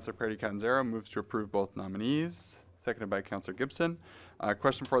 Thank you. Councilor Parity-Catanzaro moves to approve both nominees, seconded by Councilor Gibson.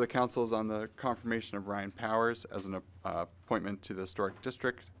 Question for the council is on the confirmation of Ryan Powers as an appointment to the Historic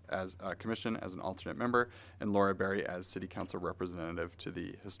District as Commission as an alternate member, and Laura Berry as City Council representative to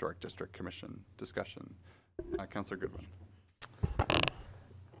the Historic District Commission. Discussion. Councilor Goodwin.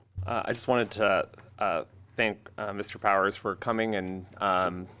 I just wanted to thank Mr. Powers for coming and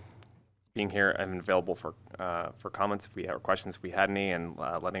being here. I'm available for comments if we have questions, if we had any, and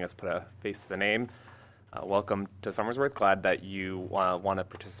letting us put a face to the name. Welcome to Somersworth. Glad that you want to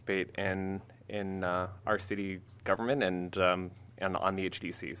participate in our city's government and on the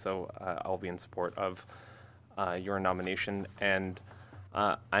HDC. So I'll be in support of your nomination, and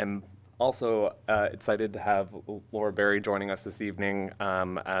I'm also excited to have Laura Berry joining us this evening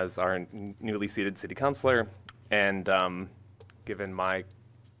as our newly seated city councilor. And given my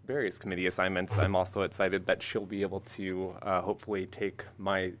various committee assignments, I'm also excited that she'll be able to hopefully take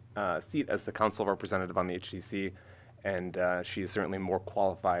my seat as the council representative on the HDC. And she is certainly more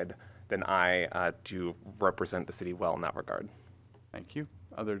qualified than I to represent the city well in that regard. Thank you.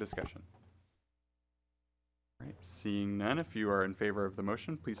 Other discussion? All right. Seeing none, if you are in favor of the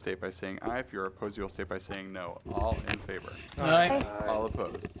motion, please state by saying aye. If you're opposed, you'll state by saying no. All in favor? Aye. All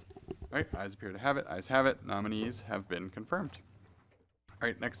opposed? All right. Ayes appear to have it. Ayes have it. Nominees have been confirmed. All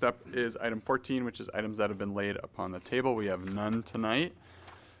right. Next up is item 14, which is items that have been laid upon the table. We have none tonight.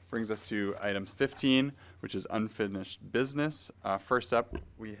 Brings us to item 15, which is unfinished business. First up,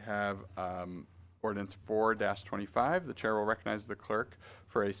 we have Ordinance 4-25. The chair will recognize the clerk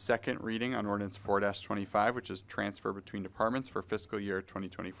for a second reading on Ordinance 4-25, which is transfer between departments for fiscal year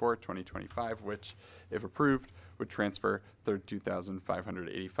 2024-2025, which, if approved, would transfer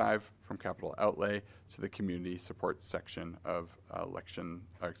 $32,585 from capital outlay to the community support section of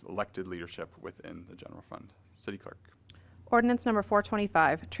elected leadership within the general fund. City Clerk. Ordinance number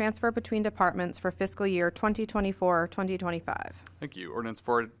 425, transfer between departments for fiscal year 2024-2025. Thank you. Ordinance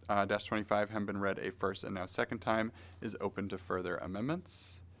 4-25 having been read a first and now second time is open to further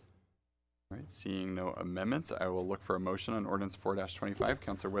amendments. All right, seeing no amendments, I will look for a motion on Ordinance 4-25.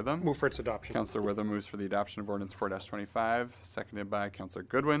 Councilor Witham. Move for its adoption. Councilor Witham moves for the adoption of Ordinance 4-25, seconded by Councilor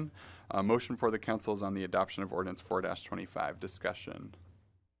Goodwin. Motion for the council is on the adoption of Ordinance 4-25. Discussion.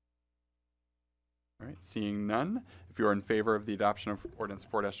 All right, seeing none, if you are in favor of the adoption of Ordinance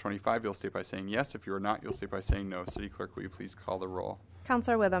 4-25, you'll state by saying yes. If you are not, you'll state by saying no. City Clerk, will you please call the roll?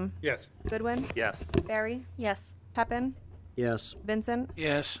 Councilor Witham. Yes. Goodwin. Yes. Barry. Yes. Pepin. Yes. Vincent.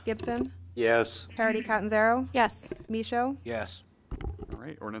 Yes. Gibson. Yes. Parity-Catanzaro. Yes. Michaud. Yes. All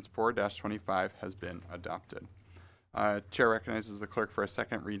right, Ordinance 4-25 has been adopted. Chair recognizes the clerk for a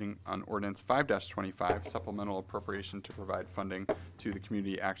second reading on ordinance 5-25, supplemental appropriation to provide funding to the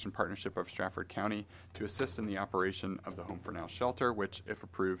Community Action Partnership of Stratford County to assist in the operation of the Home for Now shelter, which, if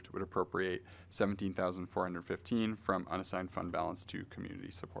approved, would appropriate $17,415 from unassigned fund balance to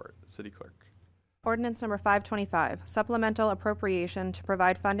community support. City Clerk. Ordinance number 525, supplemental appropriation to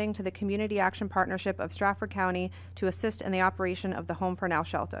provide funding to the Community Action Partnership of Stratford County to assist in the operation of the Home for Now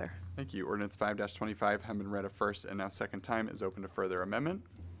shelter. Thank you. Ordinance 5-25 having been read a first and now second time is open to further amendment.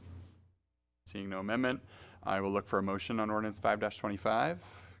 Seeing no amendment, I will look for a motion on ordinance 5-25.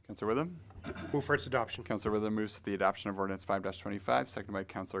 Councilor Witham. Move for its adoption. Councilor Witham moves for the adoption of ordinance 5-25, seconded by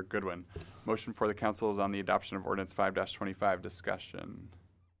Councilor Goodwin. Motion for the council is on the adoption of ordinance 5-25. Discussion.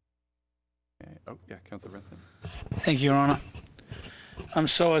 Okay. Oh, yeah, Councilor Vincent. Thank you, Your Honor.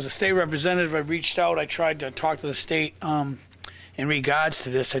 So as a state representative, I reached out. I tried to talk to the state in regards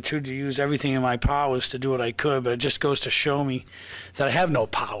to this. I tried to use everything in my powers to do what I could, but it just goes to show me that I have no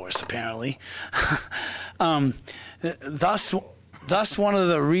powers, apparently. Thus, one of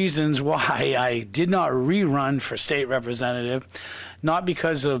the reasons why I did not rerun for state representative, not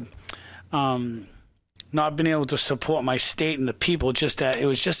because of not being able to support my state and the people, just that it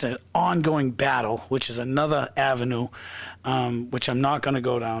was just an ongoing battle, which is another avenue, which I'm not going to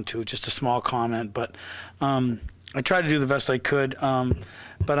go down to, just a small comment. But I tried to do the best I could,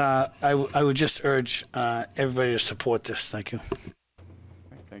 but I would just urge everybody to support this. Thank you.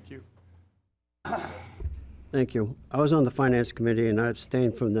 Okay, thank you. Thank you. I was on the Finance Committee and I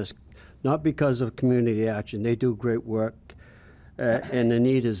abstained from this, not because of community action. They do great work and the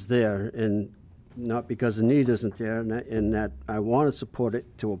need is there, and not because the need isn't there, and that I want to support it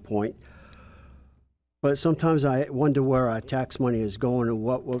to a point. But sometimes I wonder where our tax money is going and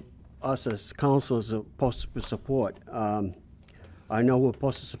what us as councils are supposed to support. I know we're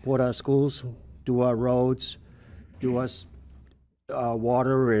supposed to support our schools, do our roads, do us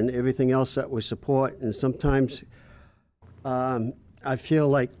water and everything else that we support. And sometimes I feel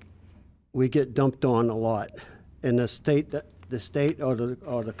like we get dumped on a lot, and the state or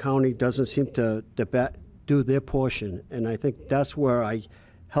the county doesn't seem to do their portion. And I think that's where I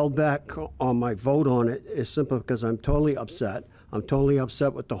held back on my vote on it, is simply because I'm totally upset. I'm totally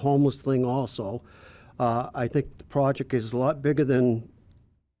upset with the homeless thing also. I think the project is a lot bigger than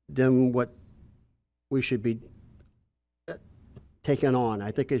what we should be taking on.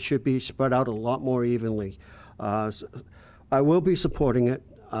 I think it should be spread out a lot more evenly. So I will be supporting it,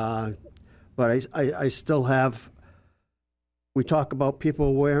 but I still have, we talk about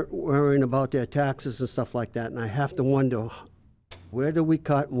people worrying about their taxes and stuff like that, and I have to wonder, where do we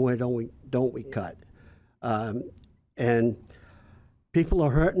cut and where don't we cut? And people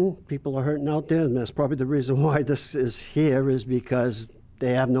are hurting out there, and that's probably the reason why this is here, is because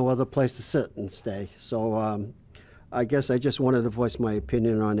they have no other place to sit and stay. So I guess I just wanted to voice my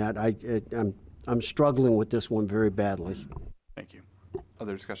opinion on that. I'm struggling with this one very badly. Thank you.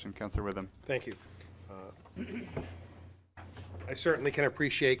 Other discussion, Councilor Witham. Thank you. I certainly can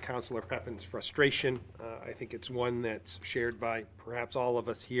appreciate Councilor Pepin's frustration. I think it's one that's shared by perhaps all of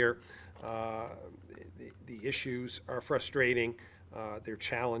us here. The issues are frustrating. They're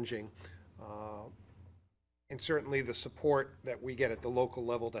challenging. And certainly the support that we get at the local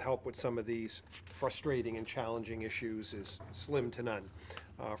level to help with some of these frustrating and challenging issues is slim to none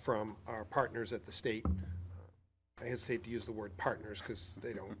from our partners at the state. I hesitate to use the word partners because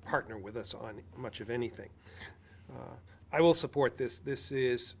they don't partner with us on much of anything. I will support this. This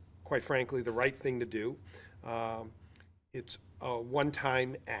is, quite frankly, the right thing to do. It's a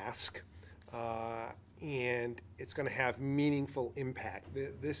one-time ask, and it's going to have meaningful impact.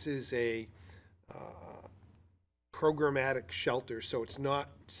 This is a programmatic shelter, so it's not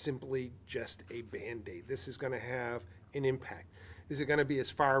simply just a Band-Aid. This is going to have an impact. Is it going to be as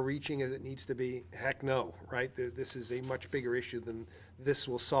far-reaching as it needs to be? Heck no, right? This is a much bigger issue than this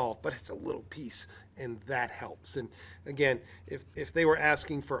will solve, but it's a little piece, and that helps. And again, if they were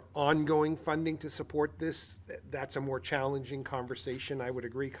asking for ongoing funding to support this, that's a more challenging conversation. I would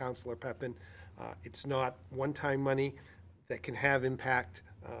agree, Councilor Pepin. It's not one-time money that can have impact.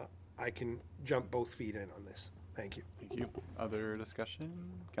 I can jump both feet in on this. Thank you. Thank you. Other discussion?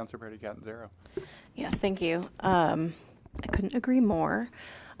 Councilor Brady Catanzaro. Yes, thank you. I couldn't agree more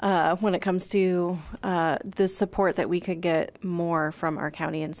when it comes to the support that we could get more from our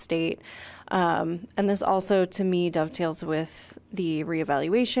county and state. And this also, to me, dovetails with the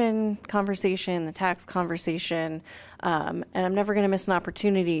reevaluation conversation, the tax conversation, and I'm never going to miss an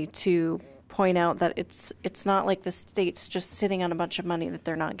opportunity to point out that it's not like the state's just sitting on a bunch of money that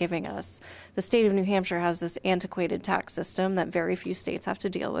they're not giving us. The state of New Hampshire has this antiquated tax system that very few states have to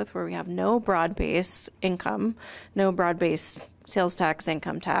deal with, where we have no broad-based income, no broad-based sales tax,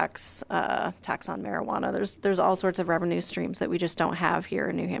 income tax, tax on marijuana. There's all sorts of revenue streams that we just don't have here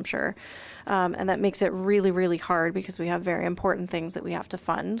in New Hampshire. And that makes it really, really hard because we have very important things that we have to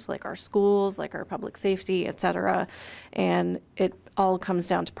fund, like our schools, like our public safety, et cetera. And it all comes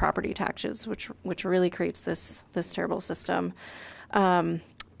down to property taxes, which really creates this terrible system.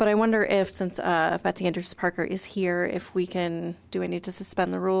 But I wonder if, since Betsy Andrews Parker is here, if we can, do I need to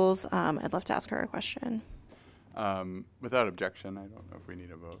suspend the rules? I'd love to ask her a question. Without objection, I don't know if we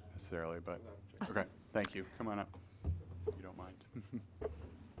need a vote necessarily, but Awesome. okay, thank you. Come on up, if you don't mind.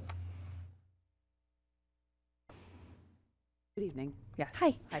 Good evening. Yeah.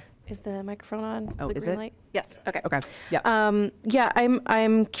 Hi. Hi. Is the microphone on? Oh, the is green it? light? Yes. Okay. Okay. Yeah. Yeah,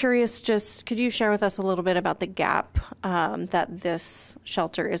 I'm curious. Just could you share with us a little bit about the gap that this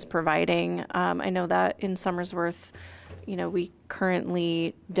shelter is providing? I know that in Somersworth, we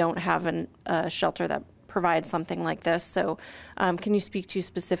currently don't have a shelter that provides something like this. So, can you speak to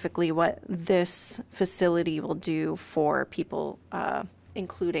specifically what this facility will do for people,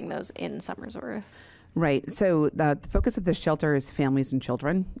 including those in Somersworth? Right. So the focus of this shelter is families and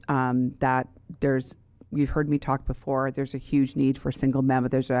children. You've heard me talk before, there's a huge need for single men,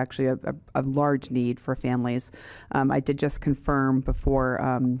 but there's actually a large need for families. I did just confirm before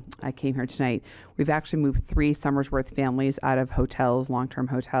I came here tonight, we've actually moved 3 Somersworth families out of hotels, long-term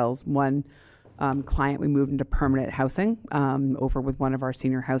hotels. One client we moved into permanent housing over with one of our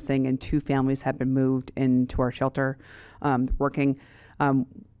senior housing, and 2 families have been moved into our shelter working.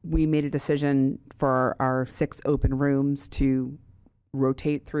 We made a decision for our 6 open rooms to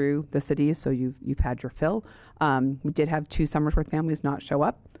rotate through the cities, so you've had your fill. We did have 2 Somersworth families not show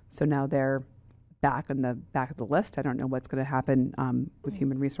up, so now they're back on the back of the list. I don't know what's going to happen with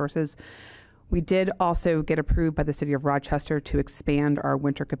human resources. We did also get approved by the city of Rochester to expand our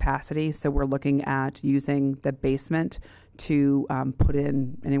winter capacity, so we're looking at using the basement to put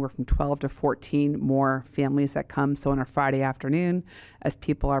in anywhere from 12 to 14 more families that come. So on a Friday afternoon, as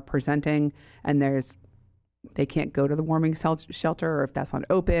people are presenting and they can't go to the warming shelter, or if that's not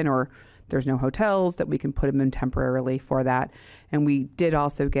open, or there's no hotels, that we can put them in temporarily for that. And we did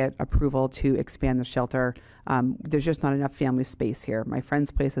also get approval to expand the shelter. There's just not enough family space here. My friend's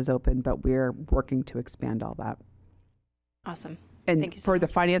place is open, but we're working to expand all that. Awesome. And Thank you so for the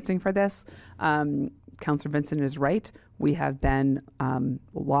much. financing for this, Councilor Vincent is right. We have been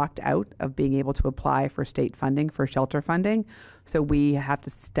locked out of being able to apply for state funding, for shelter funding. So we have to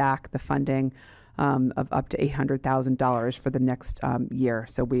stack the funding of up to $800,000 for the next year.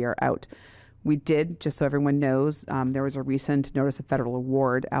 So we are out. We did, just so everyone knows, there was a recent notice of federal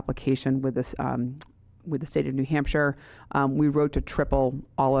award application with this with the state of New Hampshire. We wrote to triple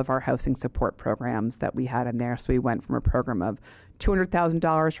all of our housing support programs that we had in there. So we went from a program of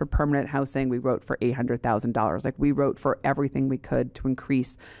 $200,000 for permanent housing. We wrote for $800,000. Like, we wrote for everything we could to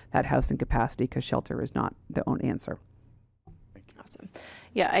increase that housing capacity, because shelter is not the only answer. Awesome.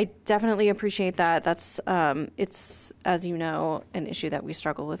 Yeah, I definitely appreciate that. That's it's, as you know, an issue that we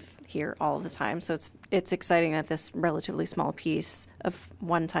struggle with here all of the time. So it's exciting that this relatively small piece of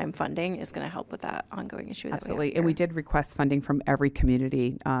one-time funding is going to help with that ongoing issue. Absolutely. That we have And we here. did request funding from every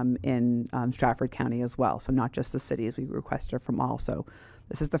community in Stratford County as well. So not just the cities, we requested from all. So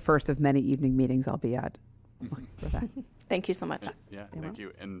this is the first of many evening meetings I'll be at for that. Thank you so much. Yeah, thank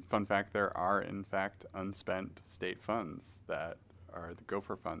you. And fun fact, there are in fact unspent state funds that are the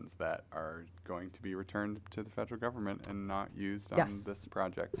Gopher funds that are going to be returned to the federal government and not used on Yes. this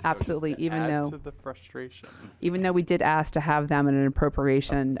project. So Absolutely, just to even add though- to the frustration. Even though we did ask to have them in an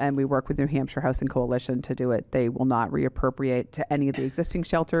appropriation, and we work with New Hampshire Housing Coalition to do it, they will not reappropriate to any of the existing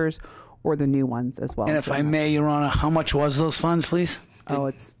shelters or the new ones as well. And if I may, Your Honor, how much was those funds, please? Oh,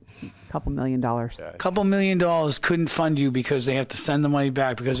 it's a couple $1 million. A couple $1 million couldn't fund you because they have to send the money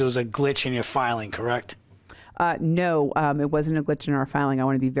back because there was a glitch in your filing, correct? No, it wasn't a glitch in our filing. I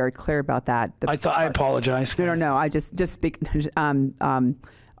want to be very clear about that. I apologize. No. I just speak.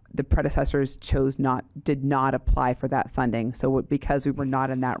 The predecessors did not apply for that funding. So because we were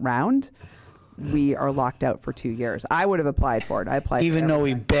not in that round, we are locked out for 2 years. I would have applied for it. I applied. Even though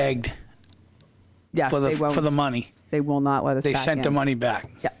we begged yeah, for the money. They will not let us. They back sent in. the money back.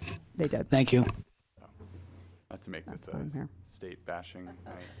 Yeah, they did. Thank you. Not to make this I'm here. a state bashing night,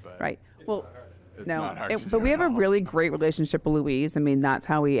 but Right. Well, it's no, not hard to but do we at have a all. really great relationship with Louise. I mean, that's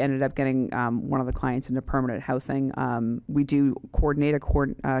how we ended up getting one of the clients into permanent housing. We do coordinate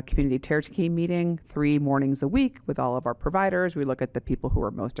a community care team meeting 3 mornings a week with all of our providers. We look at the people who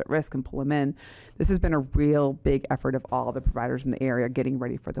are most at risk and pull them in. This has been a real big effort of all the providers in the area getting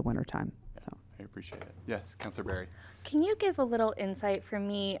ready for the wintertime. So. I appreciate it. Yes, Councilor Barry. Can you give a little insight for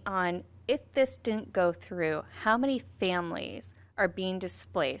me on if this didn't go through, how many families are being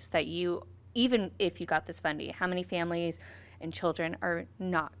displaced that you, even if you got this funding, how many families and children are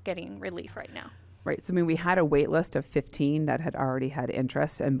not getting relief right now? Right. So I mean, we had a wait list of 15 that had already had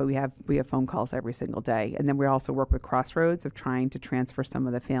interest, but we have phone calls every single day, and then we also work with Crossroads of trying to transfer some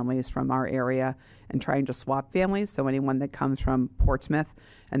of the families from our area and trying to swap families. So anyone that comes from Portsmouth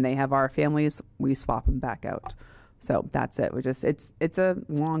and they have our families, we swap them back out. So that's it. We just it's a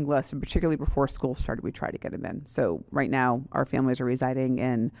long list, and particularly before school started, we try to get them in. So right now, our families are residing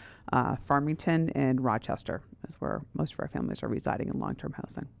in Farmington and Rochester, is where most of our families are residing in long-term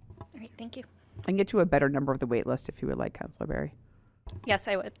housing. All right, thank you. I can get you a better number of the wait list if you would like, Councilor Barry. Yes,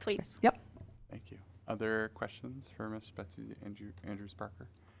 I would, please. Yep. Thank you. Other questions for Ms. Betsy Andrews Parker?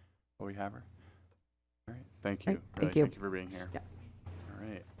 Will we have her? All right. Thank you. Right, Really, thank you. Thank you for being here. Yeah. All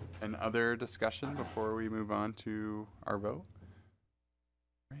right. And other discussion before we move on to our vote?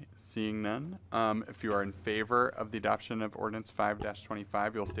 All right. Seeing none, if you are in favor of the adoption of Ordinance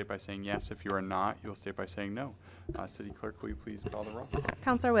 5-25, you'll state by saying yes. If you are not, you'll state by saying no. City Clerk, will you please call the roll?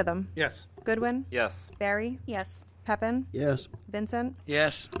 Counselor Witham. Yes. Goodwin. Yes. Barry. Yes. Pepin. Yes. Vincent.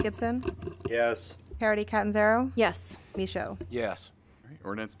 Yes. Gibson. Yes. Parity Catanzaro. Yes. Michaud. Yes. All right.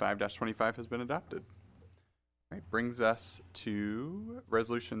 Ordinance 5-25 has been adopted. All right. Brings us to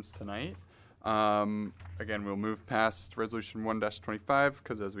resolutions tonight. Again, we'll move past resolution 1-25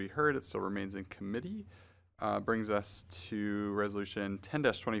 because as we heard, it still remains in committee. Brings us to resolution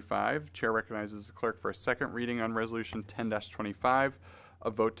 10-25. Chair recognizes the clerk for a second reading on resolution 10-25,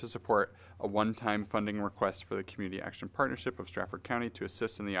 a vote to support a one-time funding request for the Community Action Partnership of Stratford County to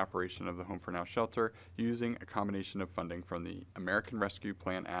assist in the operation of the Home for Now shelter using a combination of funding from the American Rescue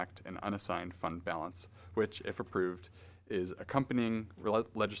Plan Act and unassigned fund balance, which, if approved, is accompanying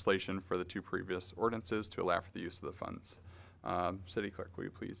legislation for the 2 previous ordinances to allow for the use of the funds. City Clerk, will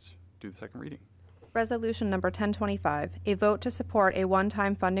you please do the second reading? Resolution number 1025, a vote to support a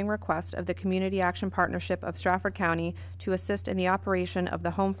one-time funding request of the Community Action Partnership of Stratford County to assist in the operation of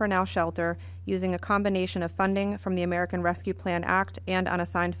the Home for Now shelter using a combination of funding from the American Rescue Plan Act and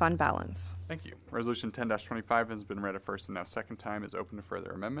unassigned fund balance. Thank you. Resolution 10-25 has been read a first and now second time, is open to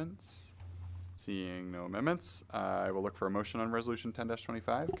further amendments. Seeing no amendments, I will look for a motion on resolution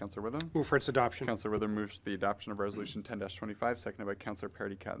 10-25. Councilor Witham. Move for its adoption. Councilor Witham moves the adoption of resolution 10-25, seconded by Councilor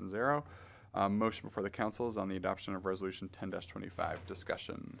Parity Catanzaro. Motion before the council is on the adoption of resolution 10-25.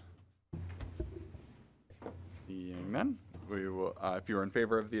 Discussion. Seeing none, we will. If you are in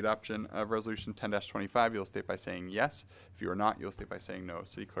favor of the adoption of resolution 10-25, you'll state by saying yes. If you are not, you'll state by saying no.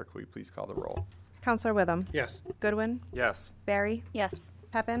 City Clerk, will you please call the roll? Counselor Witham. Yes. Goodwin. Yes. Barry. Yes.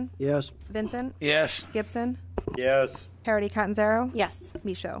 Pepin. Yes. Vincent. Yes. Gibson. Yes. Parity Catanzaro. Yes.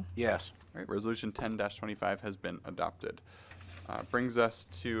 Michaud. Yes. All right, resolution 10-25 has been adopted. Brings us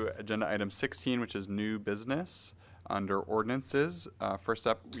to agenda item 16, which is new business under ordinances. First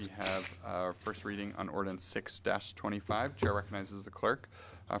up, we have our first reading on ordinance 6-25. Chair recognizes the clerk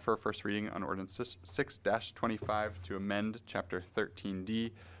for a first reading on ordinance 6-25 to amend chapter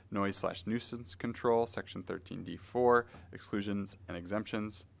 13D, noise/nuisance control, section 13D4, exclusions and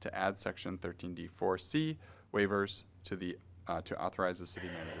exemptions, to add section 13D4C, waivers to authorize the city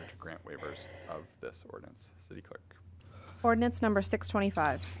manager to grant waivers of this ordinance. City Clerk. Ordinance number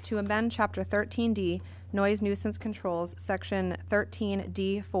 625, to amend Chapter 13D, Noise Nuisance Controls, Section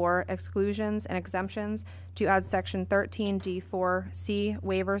 13D4, Exclusions and Exemptions, to add Section 13D4C,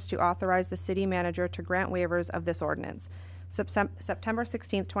 waivers to authorize the city manager to grant waivers of this ordinance. September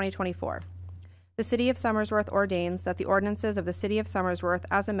 16th, 2024. The City of Somersworth ordains that the ordinances of the City of Somersworth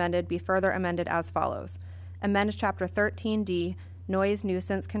as amended be further amended as follows. Amend Chapter 13D, Noise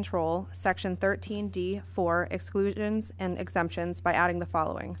Nuisance Control, Section 13D4, Exclusions and Exemptions by adding the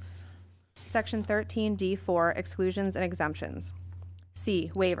following. Section 13D4, Exclusions and Exemptions.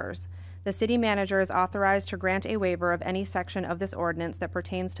 C. Waivers. The city manager is authorized to grant a waiver of any section of this ordinance that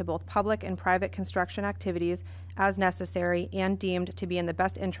pertains to both public and private construction activities as necessary and deemed to be in the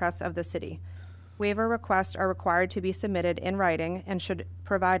best interests of the city. Waiver requests are required to be submitted in writing and should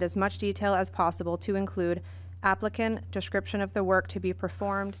provide as much detail as possible to include applicant, description of the work to be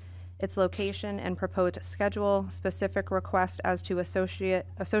performed, its location and proposed schedule, specific request as to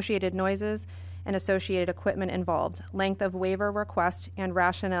associated noises, and associated equipment involved, length of waiver request, and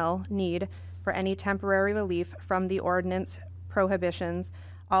rationale need for any temporary relief from the ordinance prohibitions.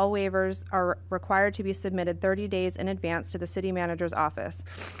 All waivers are required to be submitted 30 days in advance to the city manager's office.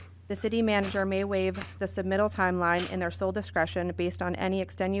 The city manager may waive the submittal timeline in their sole discretion based on any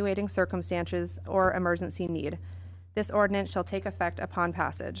extenuating circumstances or emergency need. This ordinance shall take effect upon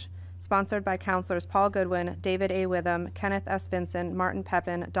passage. Sponsored by Councilors Paul Goodwin, David A. Witham, Kenneth S. Vinson, Martin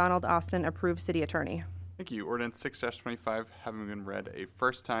Pepin, Donald Austin, approved city attorney. Thank you. Ordinance 6-25, having been read a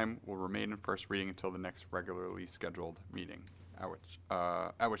first time, will remain in first reading until the next regularly scheduled meeting, at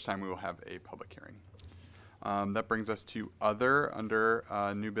which time we will have a public hearing. That brings us to other under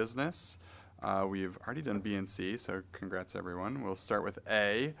new business. We've already done B and C, so congrats everyone. We'll start with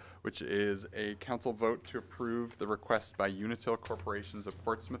A, which is a council vote to approve the request by Unitil Corporations of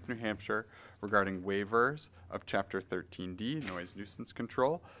Portsmouth, New Hampshire regarding waivers of Chapter 13D, noise nuisance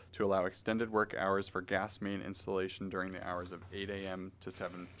control, to allow extended work hours for gas main installation during the hours of 8 a.m. to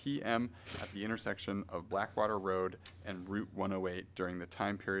 7 p.m. at the intersection of Blackwater Road and Route 108 during the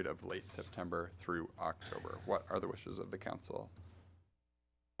time period of late September through October. What are the wishes of the council?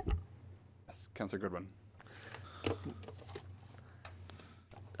 Councilor Goodwin.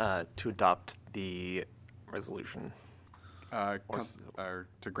 To adopt the resolution. Or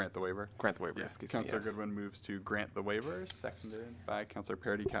to grant the waiver? Grant the waiver, Yeah. excuse Councilor me, yes. Goodwin moves to grant the waiver, seconded by Councilor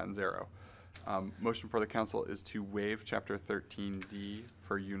Parity Catanzaro. Motion for the council is to waive Chapter 13D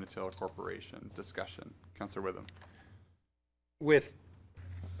for Unitil Corporation. Discussion. Councilor Witham. With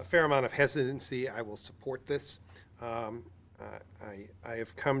a fair amount of hesitancy, I will support this. I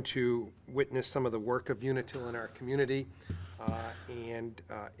have come to witness some of the work of Unitil in our community, and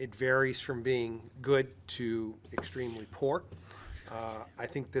it varies from being good to extremely poor. I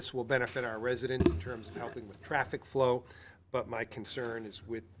think this will benefit our residents in terms of helping with traffic flow, but my concern is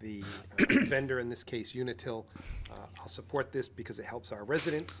with the vendor, in this case Unitil. I'll support this because it helps our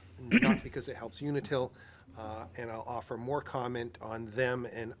residents, not because it helps Unitil, and I'll offer more comment on them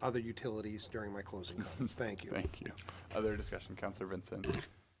and other utilities during my closing comments. Thank you. Thank you. Other discussion. Councilor Vincent.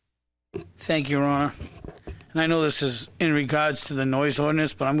 Thank you, Your Honor. And I know this is in regards to the noise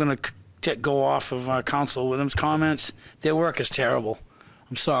ordinance, but I'm going to go off of Councilor Witham's comments. Their work is terrible.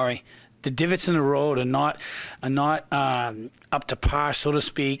 I'm sorry. The divots in the road are not up to par, so to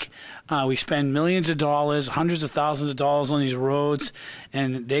speak. We spend millions of dollars, hundreds of thousands of dollars on these roads,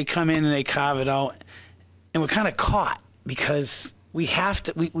 and they come in and they carve it out. And we're kind of caught because we have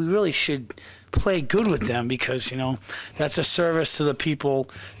to, we really should play good with them because, you know, that's a service to the people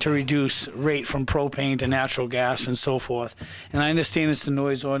to reduce rate from propane to natural gas and so forth. And I understand it's the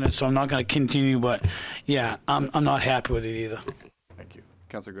noise ordinance, so I'm not going to continue, but yeah, I'm not happy with it either. Thank you.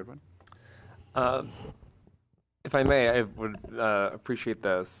 Councilor Goodwin. If I may, I would appreciate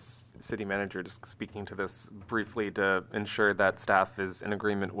the city manager just speaking to this briefly to ensure that staff is in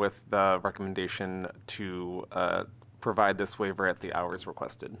agreement with the recommendation to provide this waiver at the hours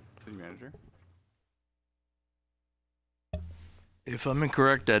requested. City manager. If I'm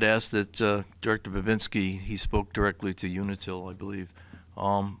incorrect, I'd ask that Director Babinski, he spoke directly to Unitil, I believe.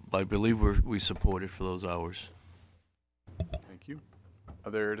 I believe we support it for those hours. Thank you.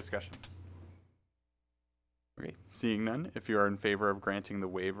 Other discussion? Okay. Seeing none, if you are in favor of granting the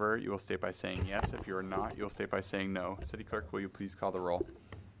waiver, you will state by saying yes. If you are not, you will state by saying no. City Clerk, will you please call the roll?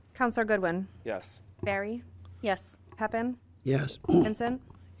 Councilor Goodwin. Yes. Barry. Yes. Pepin. Yes. Vincent.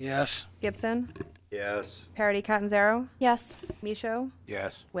 Yes. Gibson. Yes. Parity Catanzaro. Yes. Michaud.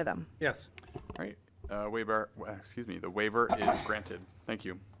 Yes. Witham. Yes. All right. The waiver is granted. Thank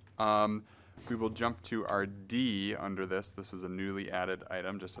you. We will jump to our D under this. This was a newly added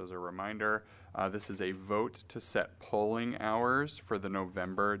item, just as a reminder. This is a vote to set polling hours for the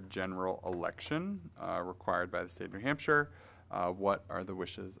November general election required by the state of New Hampshire. What are the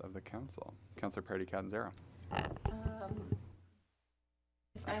wishes of the council? Councilor Parity Catanzaro.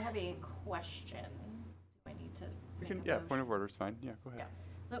 If I have a question, do I need to make a Yeah, motion? point of order is fine. Yeah, go ahead.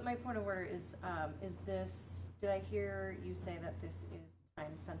 Yeah. So my point of order is this, did I hear you say that this is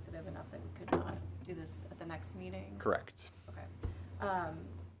time sensitive enough that we could not do this at the next meeting? Correct. Okay.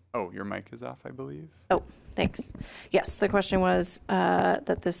 Oh, your mic is off, I believe. Oh, thanks. Yes, the question was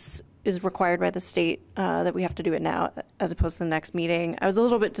that this is required by the state, that we have to do it now as opposed to the next meeting. I was a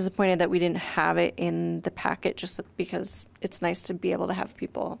little bit disappointed that we didn't have it in the packet just because it's nice to be able to have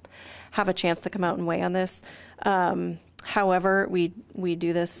people have a chance to come out and weigh on this. However, we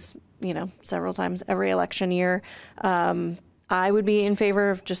do this, you know, several times every election year. I would be in favor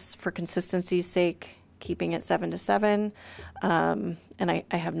of, just for consistency's sake, keeping it 7 to 7. And I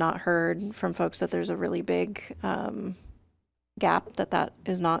have not heard from folks that there's a really big gap that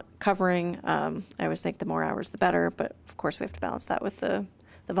is not covering. I always think the more hours, the better, but of course we have to balance that with the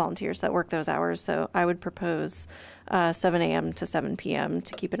volunteers that work those hours. So I would propose 7 a.m. to 7 p.m.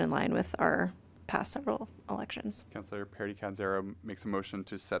 to keep it in line with our past several elections. Councilor Parity-Canzero makes a motion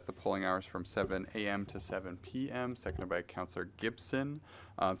to set the polling hours from 7 a.m. to 7 p.m., seconded by Councilor Gibson.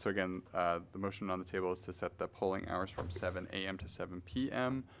 So again, the motion on the table is to set the polling hours from 7 a.m. to 7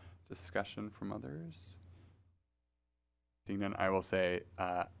 p.m. Discussion from others? Seeing none, I will say,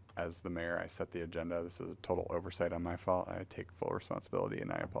 as the mayor, I set the agenda. This is a total oversight on my fault. I take full responsibility, and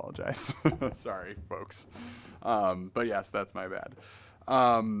I apologize. Sorry, folks. But yes, that's my bad.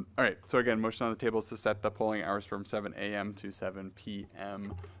 All right, so again, motion on the table is to set the polling hours from 7 a.m. to 7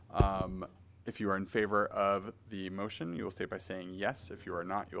 p.m. If you are in favor of the motion, you will state by saying yes. If you are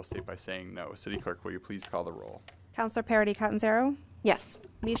not, you will state by saying no. City Clerk, will you please call the roll? Councilor Parity-Catanzaro? Yes.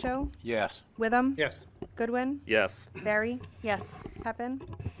 Michaud? Yes. Witham? Yes. Goodwin? Yes. Barry? Yes. Pepin?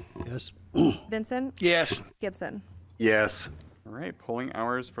 Yes. Vincent? Yes. Gibson? Yes. All right, polling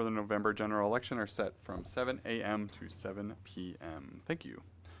hours for the November general election are set from 7 a.m. to 7 p.m. Thank you.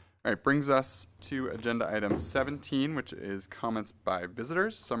 All right, brings us to agenda item 17, which is comments by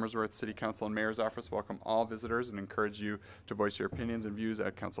visitors. Somersworth City Council and Mayor's Office welcome all visitors and encourage you to voice your opinions and views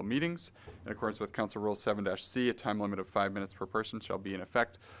at council meetings. In accordance with Council Rule 7-C, a time limit of 5 minutes per person shall be in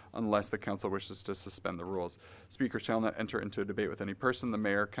effect unless the council wishes to suspend the rules. Speakers shall not enter into a debate with any person, the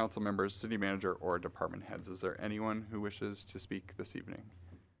mayor, council members, city manager, or department heads. Is there anyone who wishes to speak this evening?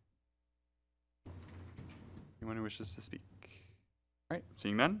 Anyone who wishes to speak? All right,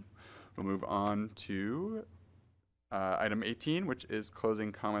 seeing none, we'll move on to item 18, which is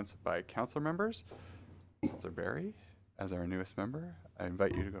closing comments by council members. Councilor Barry, as our newest member, I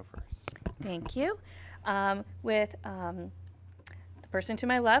invite you to go first. Thank you. With the person to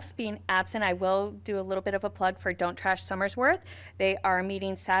my left being absent, I will do a little bit of a plug for Don't Trash Somersworth. They are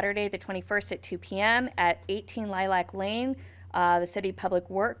meeting Saturday the 21st at 2 p.m. at 18 Lilac Lane, the City Public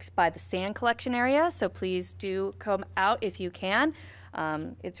Works by the sand collection area. So please do come out if you can.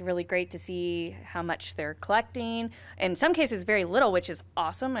 It's really great to see how much they're collecting. In some cases, very little, which is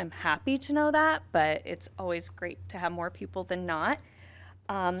awesome. I'm happy to know that, but it's always great to have more people than not.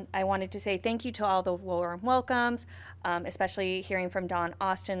 I wanted to say thank you to all the warm welcomes, especially hearing from Don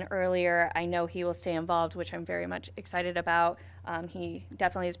Austin earlier. I know he will stay involved, which I'm very much excited about. He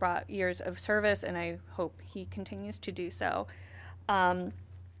definitely has brought years of service, and I hope he continues to do so.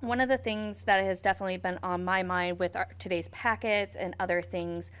 One of the things that has definitely been on my mind with today's packets and other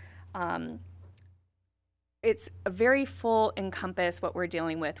things, it's a very full encompass what we're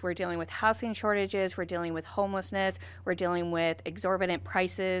dealing with. We're dealing with housing shortages, we're dealing with homelessness, we're dealing with exorbitant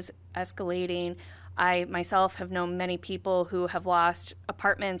prices escalating. I myself have known many people who have lost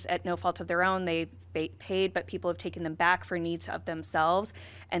apartments at no fault of their own. They paid, but people have taken them back for needs of themselves,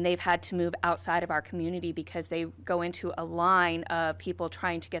 and they've had to move outside of our community because they go into a line of people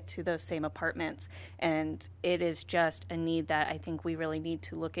trying to get to those same apartments. And it is just a need that I think we really need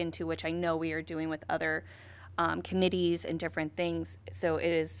to look into, which I know we are doing with other committees and different things. So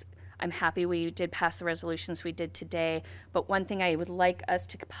it is, I'm happy we did pass the resolutions we did today, but one thing I would like us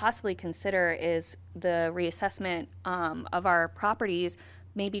to possibly consider is the reassessment of our properties,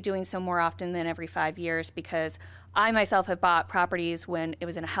 maybe doing so more often than every 5 years, because I myself have bought properties when it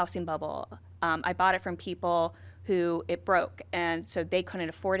was in a housing bubble. I bought it from people who it broke, and so they couldn't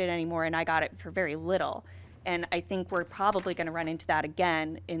afford it anymore, and I got it for very little. And I think we're probably going to run into that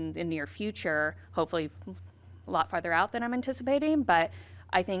again in the near future, hopefully a lot farther out than I'm anticipating, but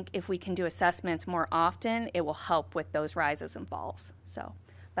I think if we can do assessments more often, it will help with those rises and falls. So,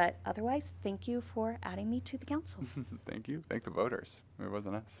 but otherwise, thank you for adding me to the council. Thank you. Thank the voters. It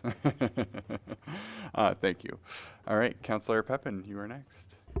wasn't us. Thank you. All right, Councilor Pepin, you are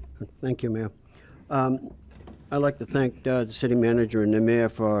next. Thank you, Mayor. I'd like to thank the city manager and the mayor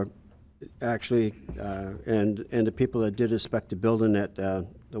for actually, and the people that did inspect the building at the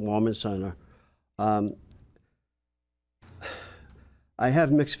Walman Center. I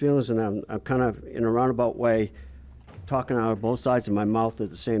have mixed feelings, and I'm kind of in a roundabout way talking out of both sides of my mouth at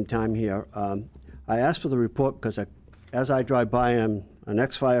the same time here. I asked for the report because as I drive by, I'm an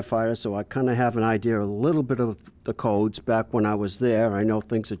ex-firefighter, so I kind of have an idea, a little bit of the codes back when I was there. I know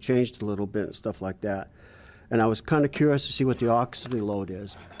things have changed a little bit and stuff like that. And I was kind of curious to see what the occupancy load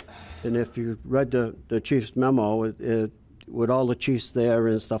is. And if you read the chief's memo, with all the chiefs there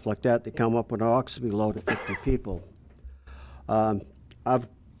and stuff like that, they come up with an occupancy load of 50 people. I've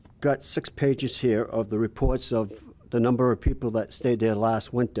got 6 pages here of the reports of the number of people that stayed there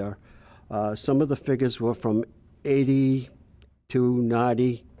last winter. Some of the figures were from 80 to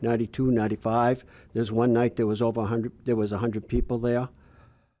 90 92, 95. There's one night there was over 100, there was 100 people there.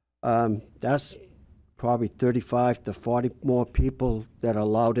 That's probably 35 to 40 more people that are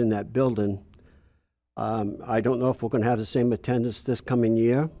allowed in that building. I don't know if we're going to have the same attendance this coming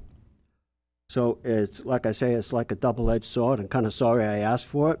year. So it's, like I say, it's like a double-edged sword. I'm kind of sorry I asked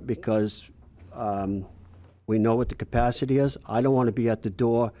for it because we know what the capacity is. I don't want to be at the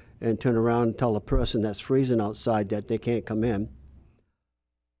door and turn around and tell a person that's freezing outside that they can't come in.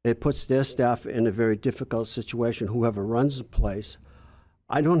 It puts their staff in a very difficult situation, whoever runs the place.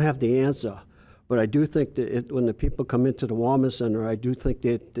 I don't have the answer, but I do think that when the people come into the Wellness Center, I do think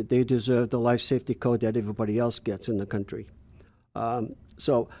that they deserve the life safety code that everybody else gets in the country.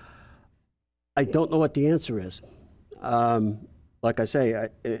 So I don't know what the answer is. Like I say,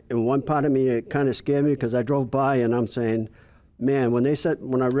 in one part of me, it kind of scared me because I drove by and I'm saying, man, when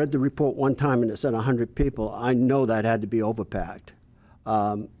I read the report one time and it said 100 people, I know that had to be overpacked.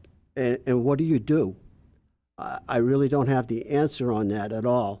 And what do you do? I really don't have the answer on that at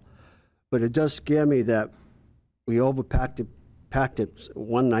all. But it does scare me that we packed it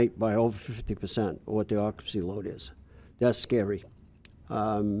one night by over 50% of what the occupancy load is. That's scary.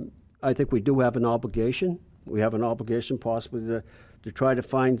 I think we do have an obligation. We have an obligation possibly to try to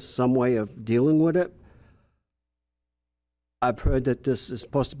find some way of dealing with it. I've heard that this is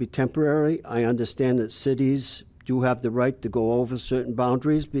supposed to be temporary. I understand that cities do have the right to go over certain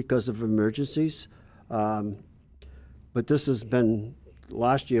boundaries because of emergencies. But this has been,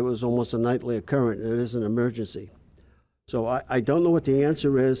 last year it was almost a nightly occurrence. It is an emergency. So I don't know what the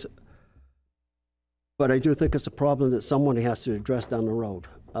answer is, but I do think it's a problem that someone has to address down the road.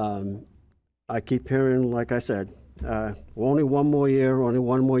 I keep hearing, like I said, only one more year, only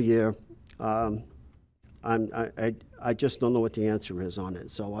one more year. I just don't know what the answer is on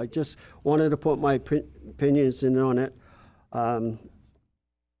it. So I just wanted to put my opinions in on it.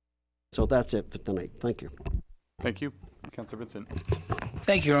 So that's it for tonight. Thank you. Thank you. Councilor Vincent.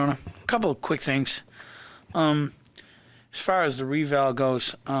 Thank you, Your Honor. A couple of quick things. As far as the reval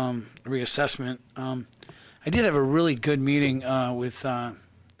goes, reassessment, I did have a really good meeting with the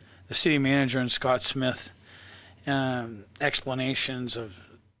city manager and Scott Smith, explanations of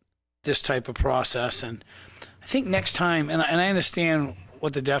this type of process. And I think next time, and I understand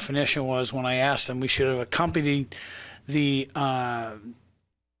what the definition was when I asked them, we should have accompanied the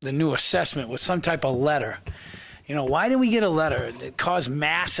new assessment with some type of letter. You know, why didn't we get a letter? It caused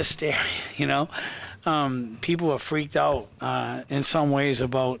mass hysteria, you know. People are freaked out in some ways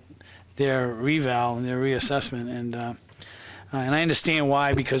about their reval and their reassessment. And I understand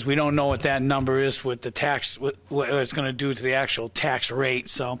why, because we don't know what that number is with the tax, what it's going to do to the actual tax rate.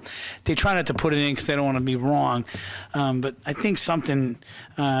 So they try not to put it in because they don't want to be wrong. But I think something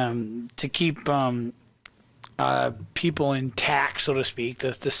to keep people intact, so to speak,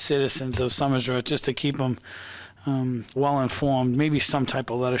 the citizens of Somersworth, just to keep them well informed. Maybe some type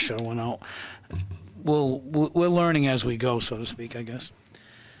of letter should have went out. We're learning as we go, so to speak, I guess.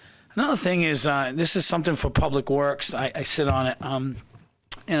 Another thing is, this is something for Public Works. I sit on it,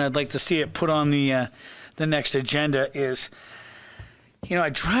 and I'd like to see it put on the next agenda. Is, you know, I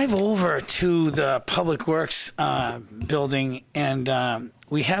drive over to the Public Works building, and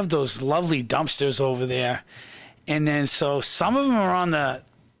we have those lovely dumpsters over there. And then so some of them are on the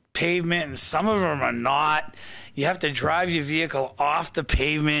pavement, and some of them are not. You have to drive your vehicle off the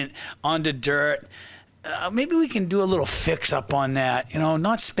pavement onto dirt. Maybe we can do a little fix up on that, you know,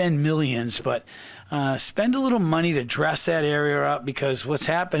 not spend millions, but spend a little money to dress that area up, because what's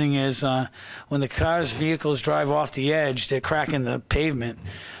happening is when the vehicles drive off the edge, they're cracking the pavement.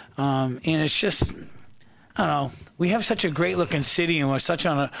 And it's just, I don't know, we have such a great looking city, and we're such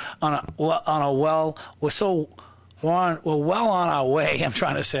we're well on our way, I'm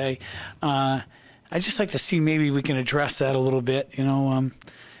trying to say. I'd just like to see maybe we can address that a little bit, you know.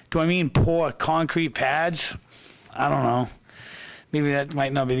 Do I mean pour concrete pads? I don't know. Maybe that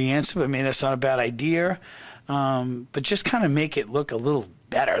might not be the answer, but maybe that's not a bad idea. But just kind of make it look a little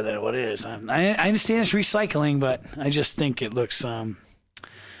better than what it is. I understand it's recycling, but I just think it looks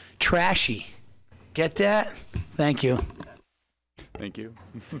trashy. Get that? Thank you. Thank you.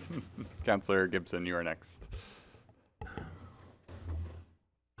 Councilor Gibson, you are next.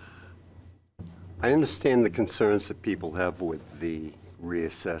 I understand the concerns that people have with the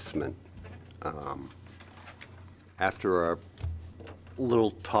reassessment. After our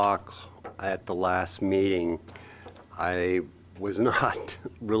little talk at the last meeting, I was not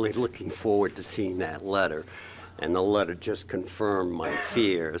really looking forward to seeing that letter, and the letter just confirmed my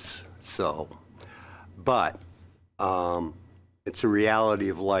fears. So, but it's a reality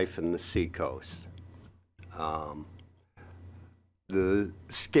of life in the Seacoast. the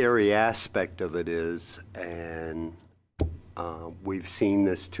scary aspect of it is, and we've seen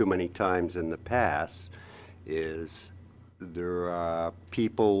this too many times in the past, is there are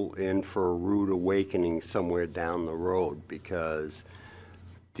people in for a rude awakening somewhere down the road because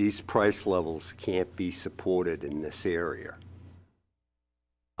these price levels can't be supported in this area.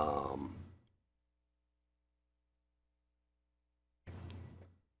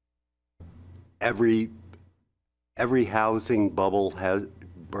 Every housing bubble has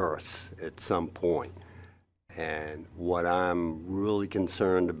bursts at some point. And what I'm really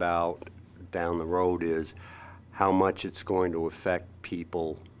concerned about down the road is how much it's going to affect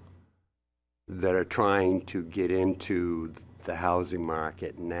people that are trying to get into the housing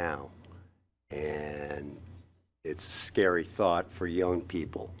market now. And it's a scary thought for young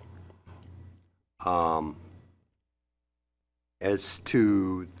people. As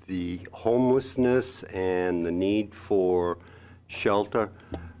to the homelessness and the need for shelter,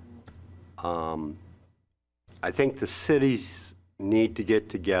 I think the cities need to get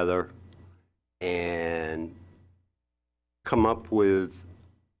together and come up with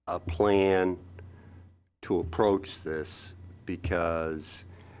a plan to approach this, because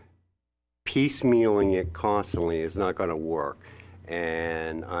piecemealing it constantly is not going to work.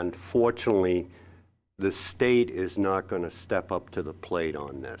 And unfortunately, the state is not going to step up to the plate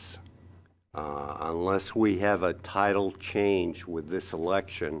on this. Unless we have a tidal change with this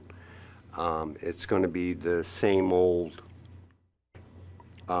election, it's going to be the same old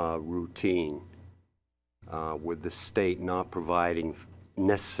routine with the state not providing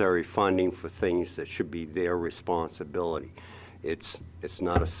necessary funding for things that should be their responsibility. It's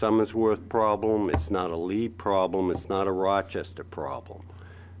not a Somersworth problem, it's not a Lee problem, it's not a Rochester problem.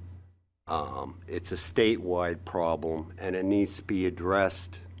 It's a statewide problem, and it needs to be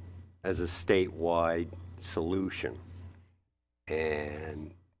addressed as a statewide solution.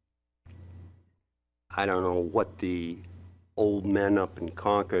 And I don't know what the old men up in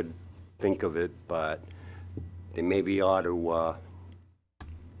Concord think of it, but they maybe ought to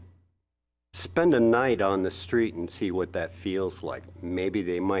spend a night on the street and see what that feels like. Maybe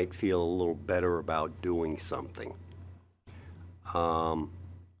they might feel a little better about doing something.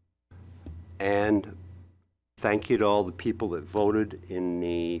 And thank you to all the people that voted in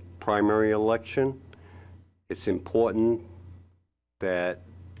the primary election. It's important that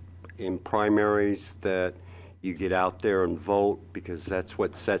in primaries that you get out there and vote, because that's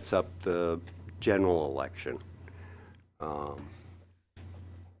what sets up the general election. I'm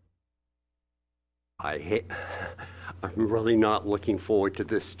really not looking forward to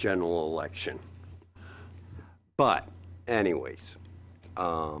this general election. But anyways,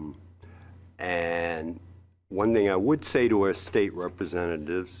 and one thing I would say to our state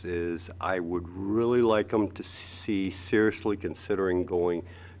representatives is I would really like them to see seriously considering going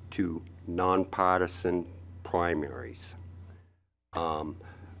to nonpartisan primaries.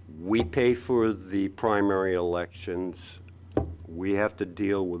 We pay for the primary elections. We have to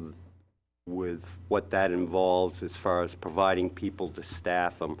deal with what that involves as far as providing people to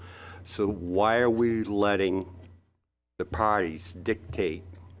staff them. So why are we letting the parties dictate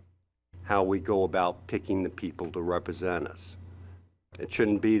how we go about picking the people to represent us? It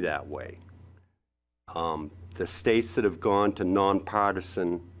shouldn't be that way. The states that have gone to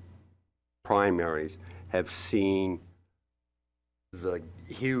nonpartisan primaries have seen the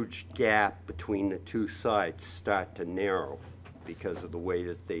huge gap between the two sides start to narrow because of the way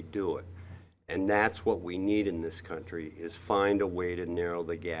that they do it. And that's what we need in this country, is find a way to narrow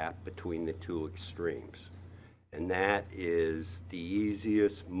the gap between the two extremes. And that is the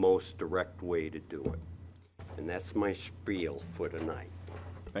easiest, most direct way to do it. And that's my spiel for tonight.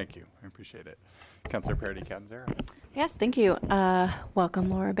 Thank you. I appreciate it. Councilor Parody-Catanzaro. Yes, thank you. Welcome,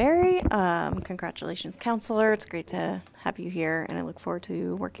 Laura Berry. Congratulations, Counselor. It's great to have you here, and I look forward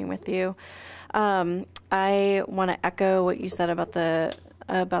to working with you. I want to echo what you said about the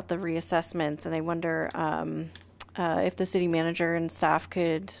reassessments, and I wonder if the city manager and staff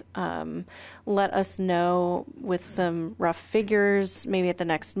could let us know with some rough figures, maybe at the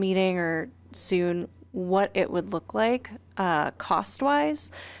next meeting or soon, what it would look like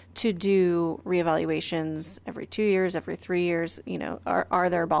cost-wise to do reevaluations every 2 years, every 3 years. You know, are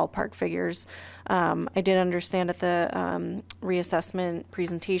there ballpark figures? I did understand at the reassessment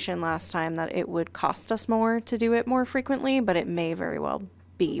presentation last time that it would cost us more to do it more frequently, but it may very well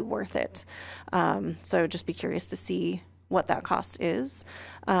be worth it. So just be curious to see what that cost is.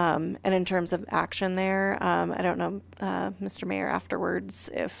 And in terms of action there, I don't know, Mr. Mayor, afterwards,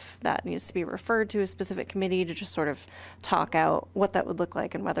 if that needs to be referred to a specific committee to just sort of talk out what that would look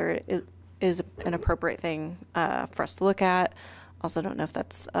like and whether it is an appropriate thing for us to look at. also don't know if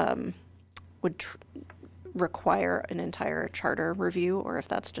that's would require an entire charter review or if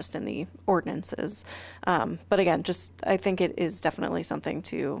that's just in the ordinances. But again, just I think it is definitely something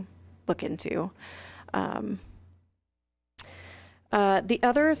to look into. The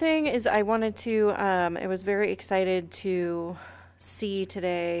other thing is I wanted to, I was very excited to see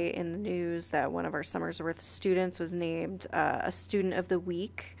today in the news that one of our Somersworth students was named a Student of the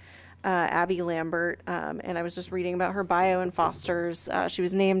Week, Abby Lambert, and I was just reading about her bio in Foster's. She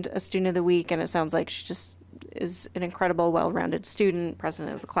was named a Student of the Week, and it sounds like she just is an incredible, well-rounded student,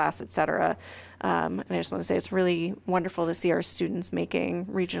 president of the class, etc. And I just want to say it's really wonderful to see our students making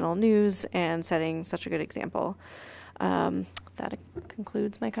regional news and setting such a good example. That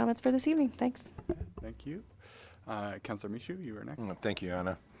concludes my comments for this evening. Thanks. Thank you. Councilor Michoud, you are next. Thank you,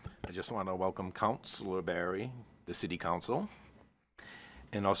 Anna. I just want to welcome Councilor Barry, the City Council.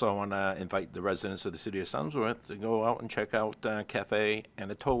 And also I want to invite the residents of the city of Somersworth to go out and check out Cafe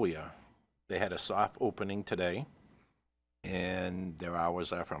Anatolia. They had a soft opening today, and their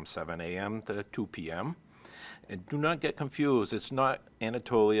hours are from 7 a.m. to 2 p.m. And do not get confused. It's not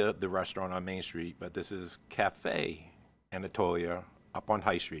Anatolia, the restaurant on Main Street, but this is Cafe Anatolia up on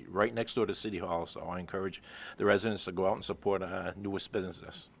High Street, right next door to City Hall. So I encourage the residents to go out and support our newest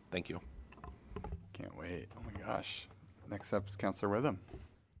business. Thank you. Can't wait. Oh my gosh. Next up is Councilor Witham.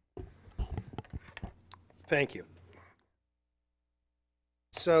 Thank you.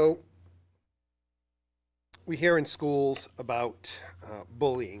 So we hear in schools about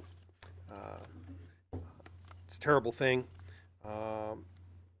bullying. It's a terrible thing.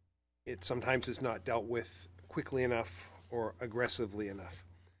 It sometimes is not dealt with quickly enough or aggressively enough.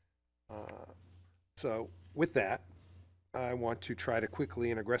 So with that, I want to try to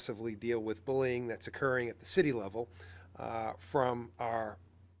quickly and aggressively deal with bullying that's occurring at the city level from our,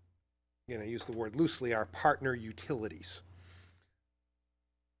 again, I use the word loosely, our partner utilities.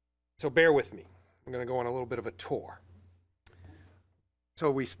 So bear with me. I'm going to go on a little bit of a tour. So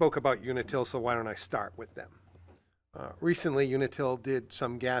we spoke about Unitil, so why don't I start with them? Recently, Unitil did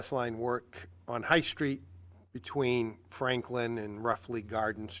some gas line work on High Street between Franklin and roughly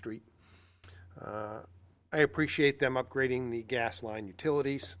Garden Street. I appreciate them upgrading the gas line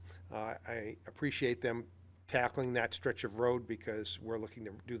utilities. I appreciate them tackling that stretch of road because we're looking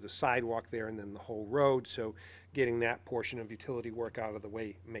to do the sidewalk there and then the whole road, so getting that portion of utility work out of the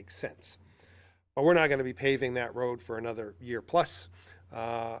way makes sense. But we're not going to be paving that road for another year plus,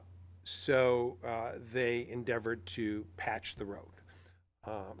 so they endeavored to patch the road.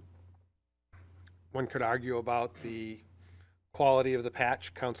 One could argue about the quality of the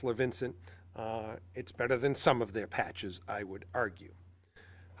patch. Councilor Vincent, it's better than some of their patches, I would argue.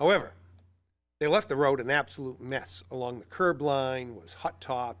 However, they left the road an absolute mess. Along the curb line was hot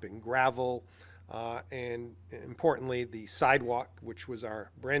top and gravel, and importantly, the sidewalk, which was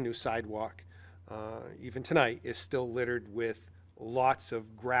our brand new sidewalk, even tonight, is still littered with lots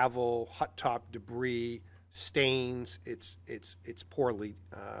of gravel, hot top debris, stains. It's poorly,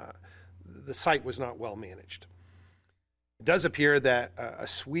 the site was not well managed. It does appear that a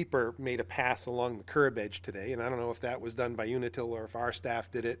sweeper made a pass along the curb edge today, and I don't know if that was done by Unitil or if our staff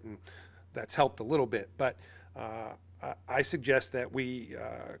did it, and that's helped a little bit. But I suggest that we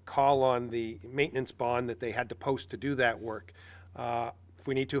call on the maintenance bond that they had to post to do that work. If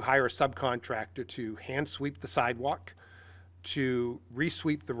we need to, hire a subcontractor to hand sweep the sidewalk, to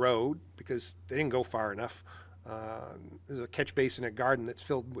re-sweep the road because they didn't go far enough. There's a catch basin at Garden that's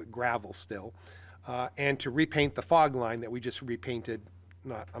filled with gravel still, and to repaint the fog line that we just repainted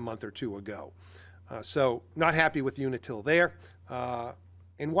not a month or two ago. So not happy with Unitil there.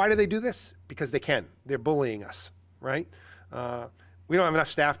 And why do they do this? Because they can. They're bullying us, right? We don't have enough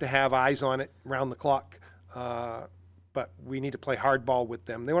staff to have eyes on it round the clock, but we need to play hardball with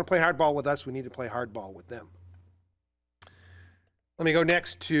them. They want to play hardball with us. We need to play hardball with them. Let me go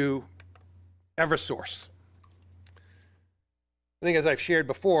next to Eversource. I think as I've shared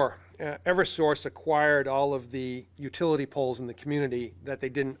before, Eversource acquired all of the utility poles in the community that they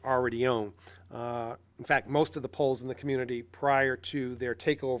didn't already own. In fact, most of the poles in the community prior to their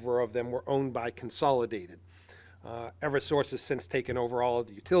takeover of them were owned by Consolidated. Eversource has since taken over all of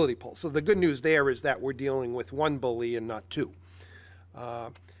the utility poles. So the good news there is that we're dealing with one bully and not two.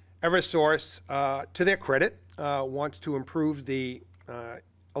 Eversource, to their credit, wants to improve the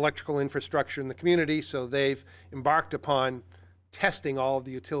electrical infrastructure in the community, so they've embarked upon testing all of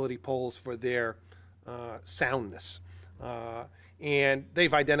the utility poles for their soundness. And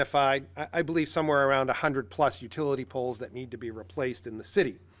they've identified, I believe, somewhere around 100 plus utility poles that need to be replaced in the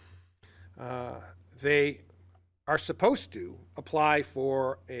city. They are supposed to apply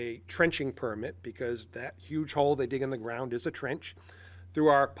for a trenching permit, because that huge hole they dig in the ground is a trench, through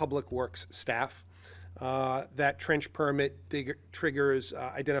our Public Works staff. That trench permit triggers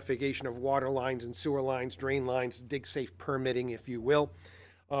identification of water lines and sewer lines, drain lines, dig safe permitting, if you will.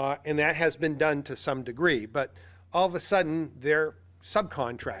 And that has been done to some degree. But all of a sudden, their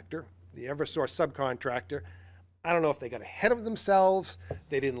subcontractor, the Eversource subcontractor, I don't know if they got ahead of themselves,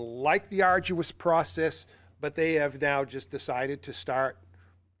 they didn't like the arduous process, but they have now just decided to start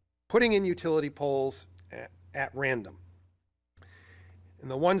putting in utility poles at random.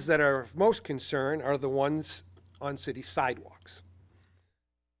 And the ones that are of most concern are the ones on city sidewalks.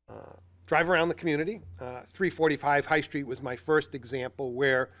 Drive around the community. 345 High Street was my first example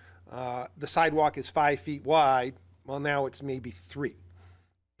where the sidewalk is 5 feet wide. Well, now it's maybe 3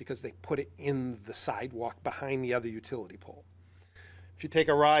 because they put it in the sidewalk behind the other utility pole. If you take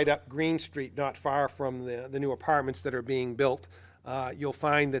a ride up Green Street, not far from the new apartments that are being built, you'll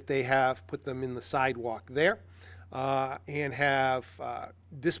find that they have put them in the sidewalk there. And have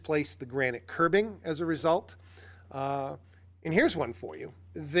displaced the granite curbing as a result. And here's one for you.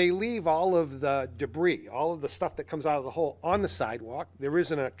 They leave all of the debris, all of the stuff that comes out of the hole on the sidewalk. There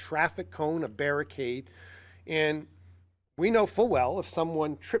isn't a traffic cone, a barricade. And we know full well if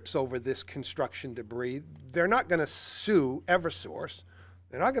someone trips over this construction debris, they're not going to sue Eversource.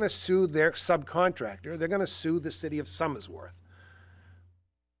 They're not going to sue their subcontractor. They're going to sue the city of Somersworth.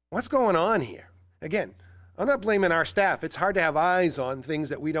 What's going on here? Again, I'm not blaming our staff. It's hard to have eyes on things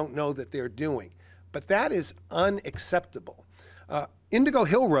that we don't know that they're doing. But that is unacceptable. Indigo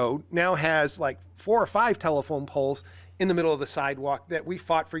Hill Road now has like 4 or 5 telephone poles in the middle of the sidewalk that we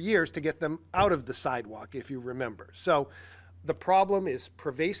fought for years to get them out of the sidewalk, if you remember. So the problem is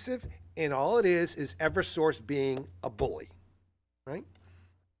pervasive, and all it is Eversource being a bully, right?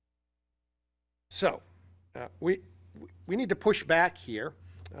 So we need to push back here.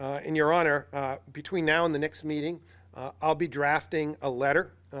 In your honor, between now and the next meeting, I'll be drafting a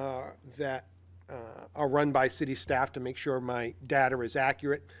letter that I'll run by city staff to make sure my data is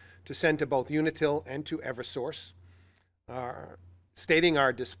accurate, to send to both Unitil and to Eversource, stating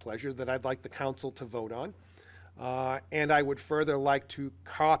our displeasure that I'd like the council to vote on. And I would further like to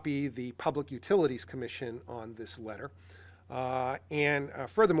copy the Public Utilities Commission on this letter. And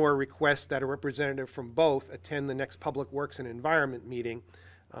furthermore, request that a representative from both attend the next Public Works and Environment meeting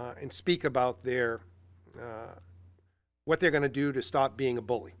and speak about their what they're going to do to stop being a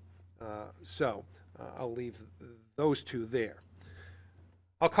bully. So I'll leave those two there.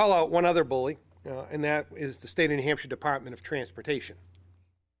 I'll call out one other bully, and that is the State of New Hampshire Department of Transportation.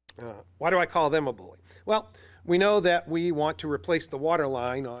 Why do I call them a bully? Well, we know that we want to replace the water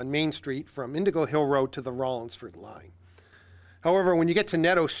line on Main Street from Indigo Hill Road to the Rollinsford line. However, when you get to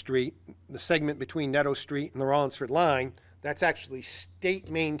Netto Street, the segment between Netto Street and the Rollinsford line, that's actually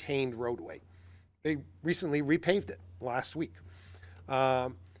state-maintained roadway. They recently repaved it last week.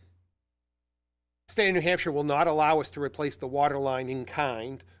 State of New Hampshire will not allow us to replace the water line in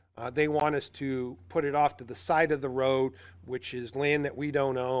kind. They want us to put it off to the side of the road, which is land that we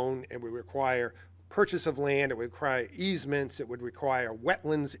don't own, and would require purchase of land, it would require easements, it would require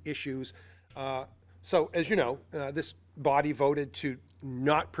wetlands issues. So, as you know, this body voted to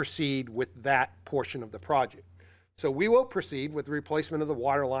not proceed with that portion of the project. So we will proceed with the replacement of the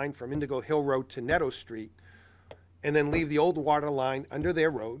water line from Indigo Hill Road to Netto Street, and then leave the old water line under their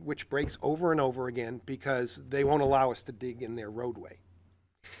road, which breaks over and over again because they won't allow us to dig in their roadway.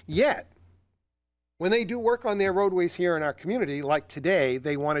 Yet, when they do work on their roadways here in our community, like today,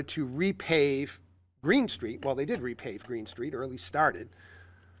 they wanted to repave Green Street. Well, they did repave Green Street, or at least started.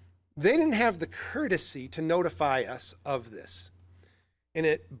 They didn't have the courtesy to notify us of this. And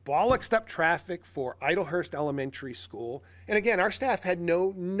it bollocksed up traffic for Idlehurst Elementary School. And again, our staff had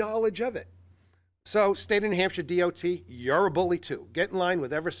no knowledge of it. So, State of New Hampshire DOT, you're a bully too. Get in line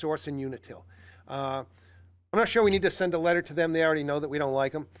with Eversource and Unitil. I'm not sure we need to send a letter to them. They already know that we don't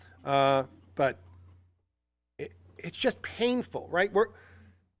like them. But it's just painful, right?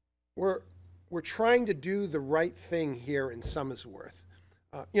 We're trying to do the right thing here in Somersworth.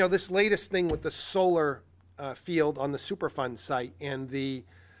 You know, this latest thing with the solar field on the Superfund site and the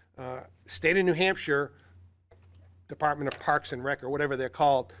State of New Hampshire Department of Parks and Rec, or whatever they're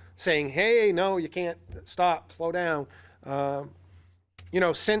called, saying, hey, no, you can't, stop, slow down. You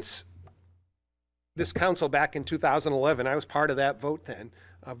know, since this council back in 2011, I was part of that vote then,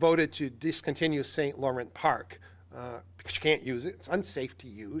 voted to discontinue St. Laurent Park because you can't use it. It's unsafe to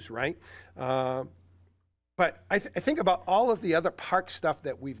use, right? But I think about all of the other park stuff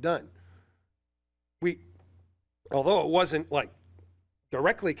that we've done. Although it wasn't like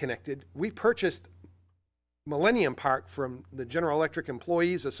directly connected, we purchased Millennium Park from the General Electric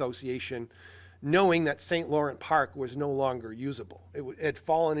Employees Association, knowing that St. Laurent Park was no longer usable. It had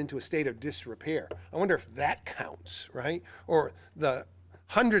fallen into a state of disrepair. I wonder if that counts, right? Or the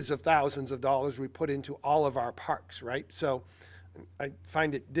hundreds of thousands of dollars we put into all of our parks, right? So I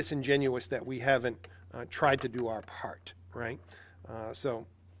find it disingenuous that we haven't tried to do our part, right? So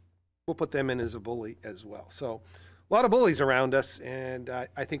we'll put them in as a bully as well. So a lot of bullies around us, and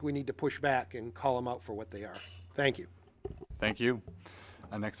I think we need to push back and call them out for what they are. Thank you. Thank you.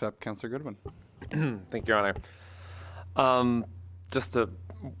 Next up, Councillor Goodwin. Thank you, Your Honor.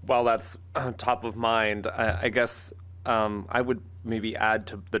 While that's top of mind, I guess I would maybe add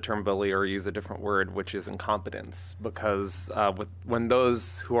to the term bully or use a different word, which is incompetence, because when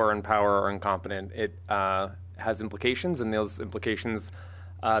those who are in power are incompetent, it has implications, and those implications,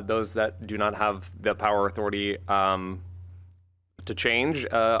 those that do not have the power or authority to change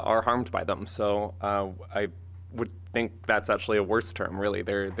are harmed by them. So I would think that's actually a worse term, really.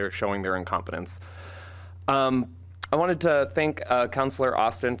 They're showing their incompetence. I wanted to thank Councillor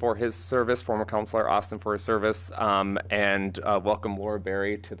Austin for his service, former Councillor Austin for his service, and welcome Laura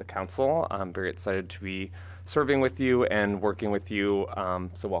Berry to the council. I'm very excited to be serving with you and working with you,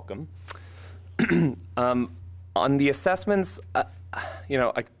 so welcome. On the assessments,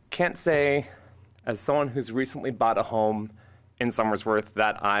 I can't say, as someone who's recently bought a home in Somersworth,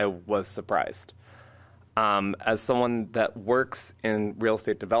 that I was surprised. As someone that works in real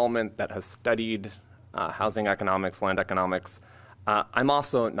estate development, that has studied housing economics, land economics, I'm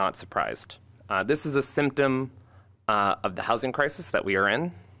also not surprised. This is a symptom of the housing crisis that we are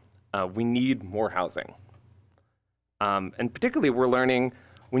in. We need more housing. And particularly, we're learning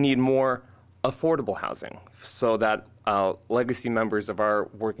we need more affordable housing so that legacy members of our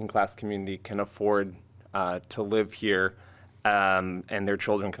working class community can afford to live here, and their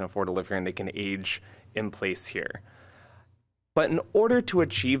children can afford to live here, and they can age in place here. But in order to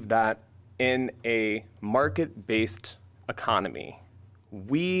achieve that in a market-based economy,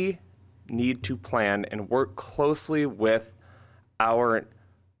 we need to plan and work closely with our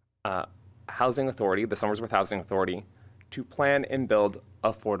housing authority, the Somersworth Housing Authority, to plan and build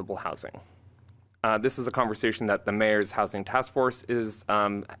affordable housing. This is a conversation that the Mayor's Housing Task Force is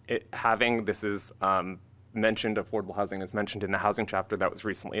having. This is mentioned, affordable housing is mentioned in the housing chapter that was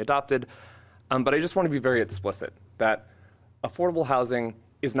recently adopted. But I just want to be very explicit that affordable housing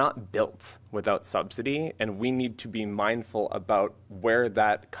is not built without subsidy, and we need to be mindful about where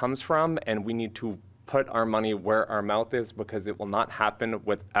that comes from, and we need to put our money where our mouth is, because it will not happen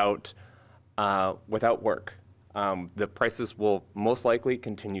without work. The prices will most likely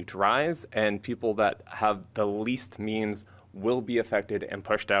continue to rise, and people that have the least means will be affected and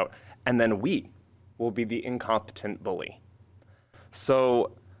pushed out, and then we will be the incompetent bully.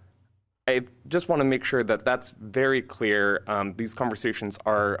 So I just want to make sure that that's very clear. These conversations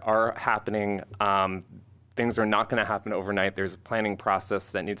are happening. Things are not going to happen overnight. There's a planning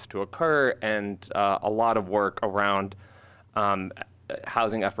process that needs to occur, and a lot of work around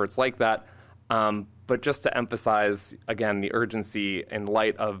housing efforts like that. But just to emphasize, again, the urgency in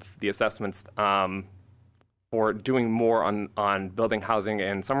light of the assessments for doing more on building housing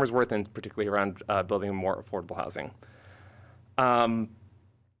in Somersworth, and particularly around building more affordable housing.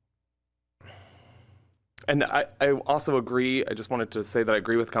 And I also agree, I just wanted to say that I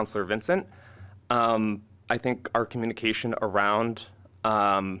agree with Councillor Vincent. I think our communication around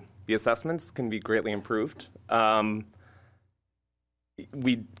the assessments can be greatly improved.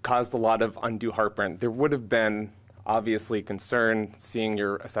 We caused a lot of undue heartburn. There would have been obviously concern seeing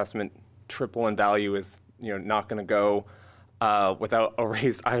your assessment triple in value is not going to go without a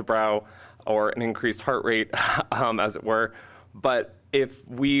raised eyebrow or an increased heart rate, as it were. But if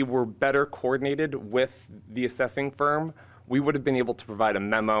we were better coordinated with the assessing firm, we would have been able to provide a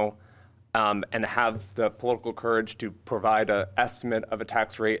memo and have the political courage to provide an estimate of a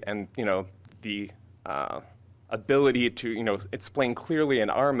tax rate, and the ability to explain clearly in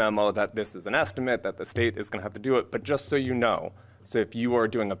our memo that this is an estimate, that the state is going to have to do it. But just so you know, so if you are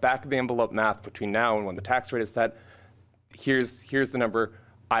doing a back of the envelope math between now and when the tax rate is set, here's the number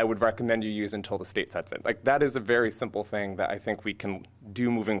I would recommend you use until the state sets it. Like, that is a very simple thing that I think we can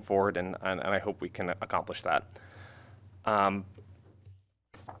do moving forward, and I hope we can accomplish that. Other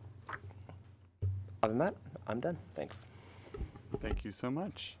than that, I'm done. Thanks. Thank you so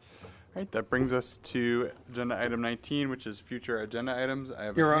much. All right, that brings us to agenda item 19, which is future agenda items. I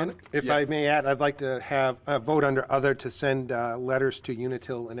have Your Honor, if I may add, I'd like to have a vote under other to send letters to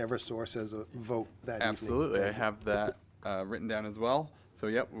Unitil and Eversource as a vote that evening. Absolutely. I have that written down as well. So,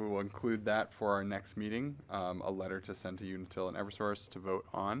 yep, we will include that for our next meeting, a letter to send to Unitil and Eversource to vote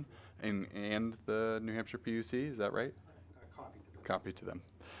on. and the New Hampshire PUC, is that right? Copy to them.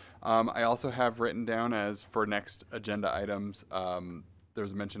 I also have written down as for next agenda items,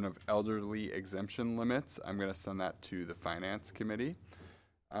 there's a mention of elderly exemption limits. I'm going to send that to the Finance Committee.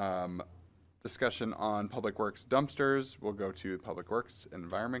 Discussion on Public Works dumpsters will go to the Public Works and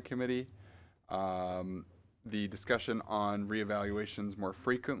Environment Committee. The discussion on reevaluations more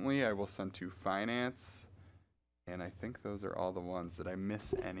frequently, I will send to Finance. And I think those are all the ones. Did I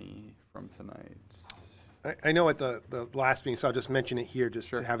miss any from tonight? I know at the last meeting, so I'll just mention it here just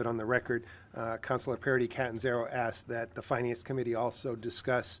to have it on the record. Councilor Parity Catanzaro asked that the Finance Committee also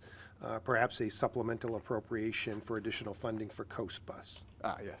discuss perhaps a supplemental appropriation for additional funding for Coast Bus.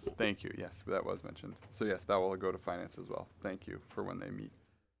 Ah, yes, thank you. Yes, that was mentioned. So yes, that will go to Finance as well. Thank you for when they meet.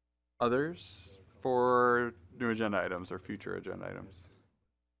 Others for new agenda items or future agenda items?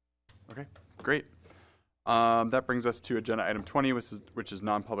 Okay, great. That brings us to agenda item 20, which is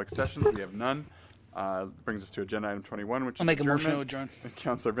non-public sessions. We have none. Brings us to agenda item 21, which I'll is make a motion to adjournment. adjourn.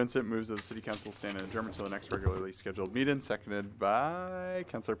 Councilor Vincent moves that the City Council stand in adjournment until the next regularly scheduled meeting, seconded by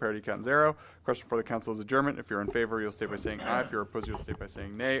Councilor Parity Catanzaro. Question for the council is adjournment. If you're in favor, you'll state by saying aye. If you're opposed, you'll state by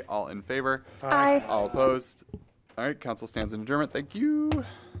saying nay. All in favor? Aye. All opposed? All right, council stands in adjournment. Thank you.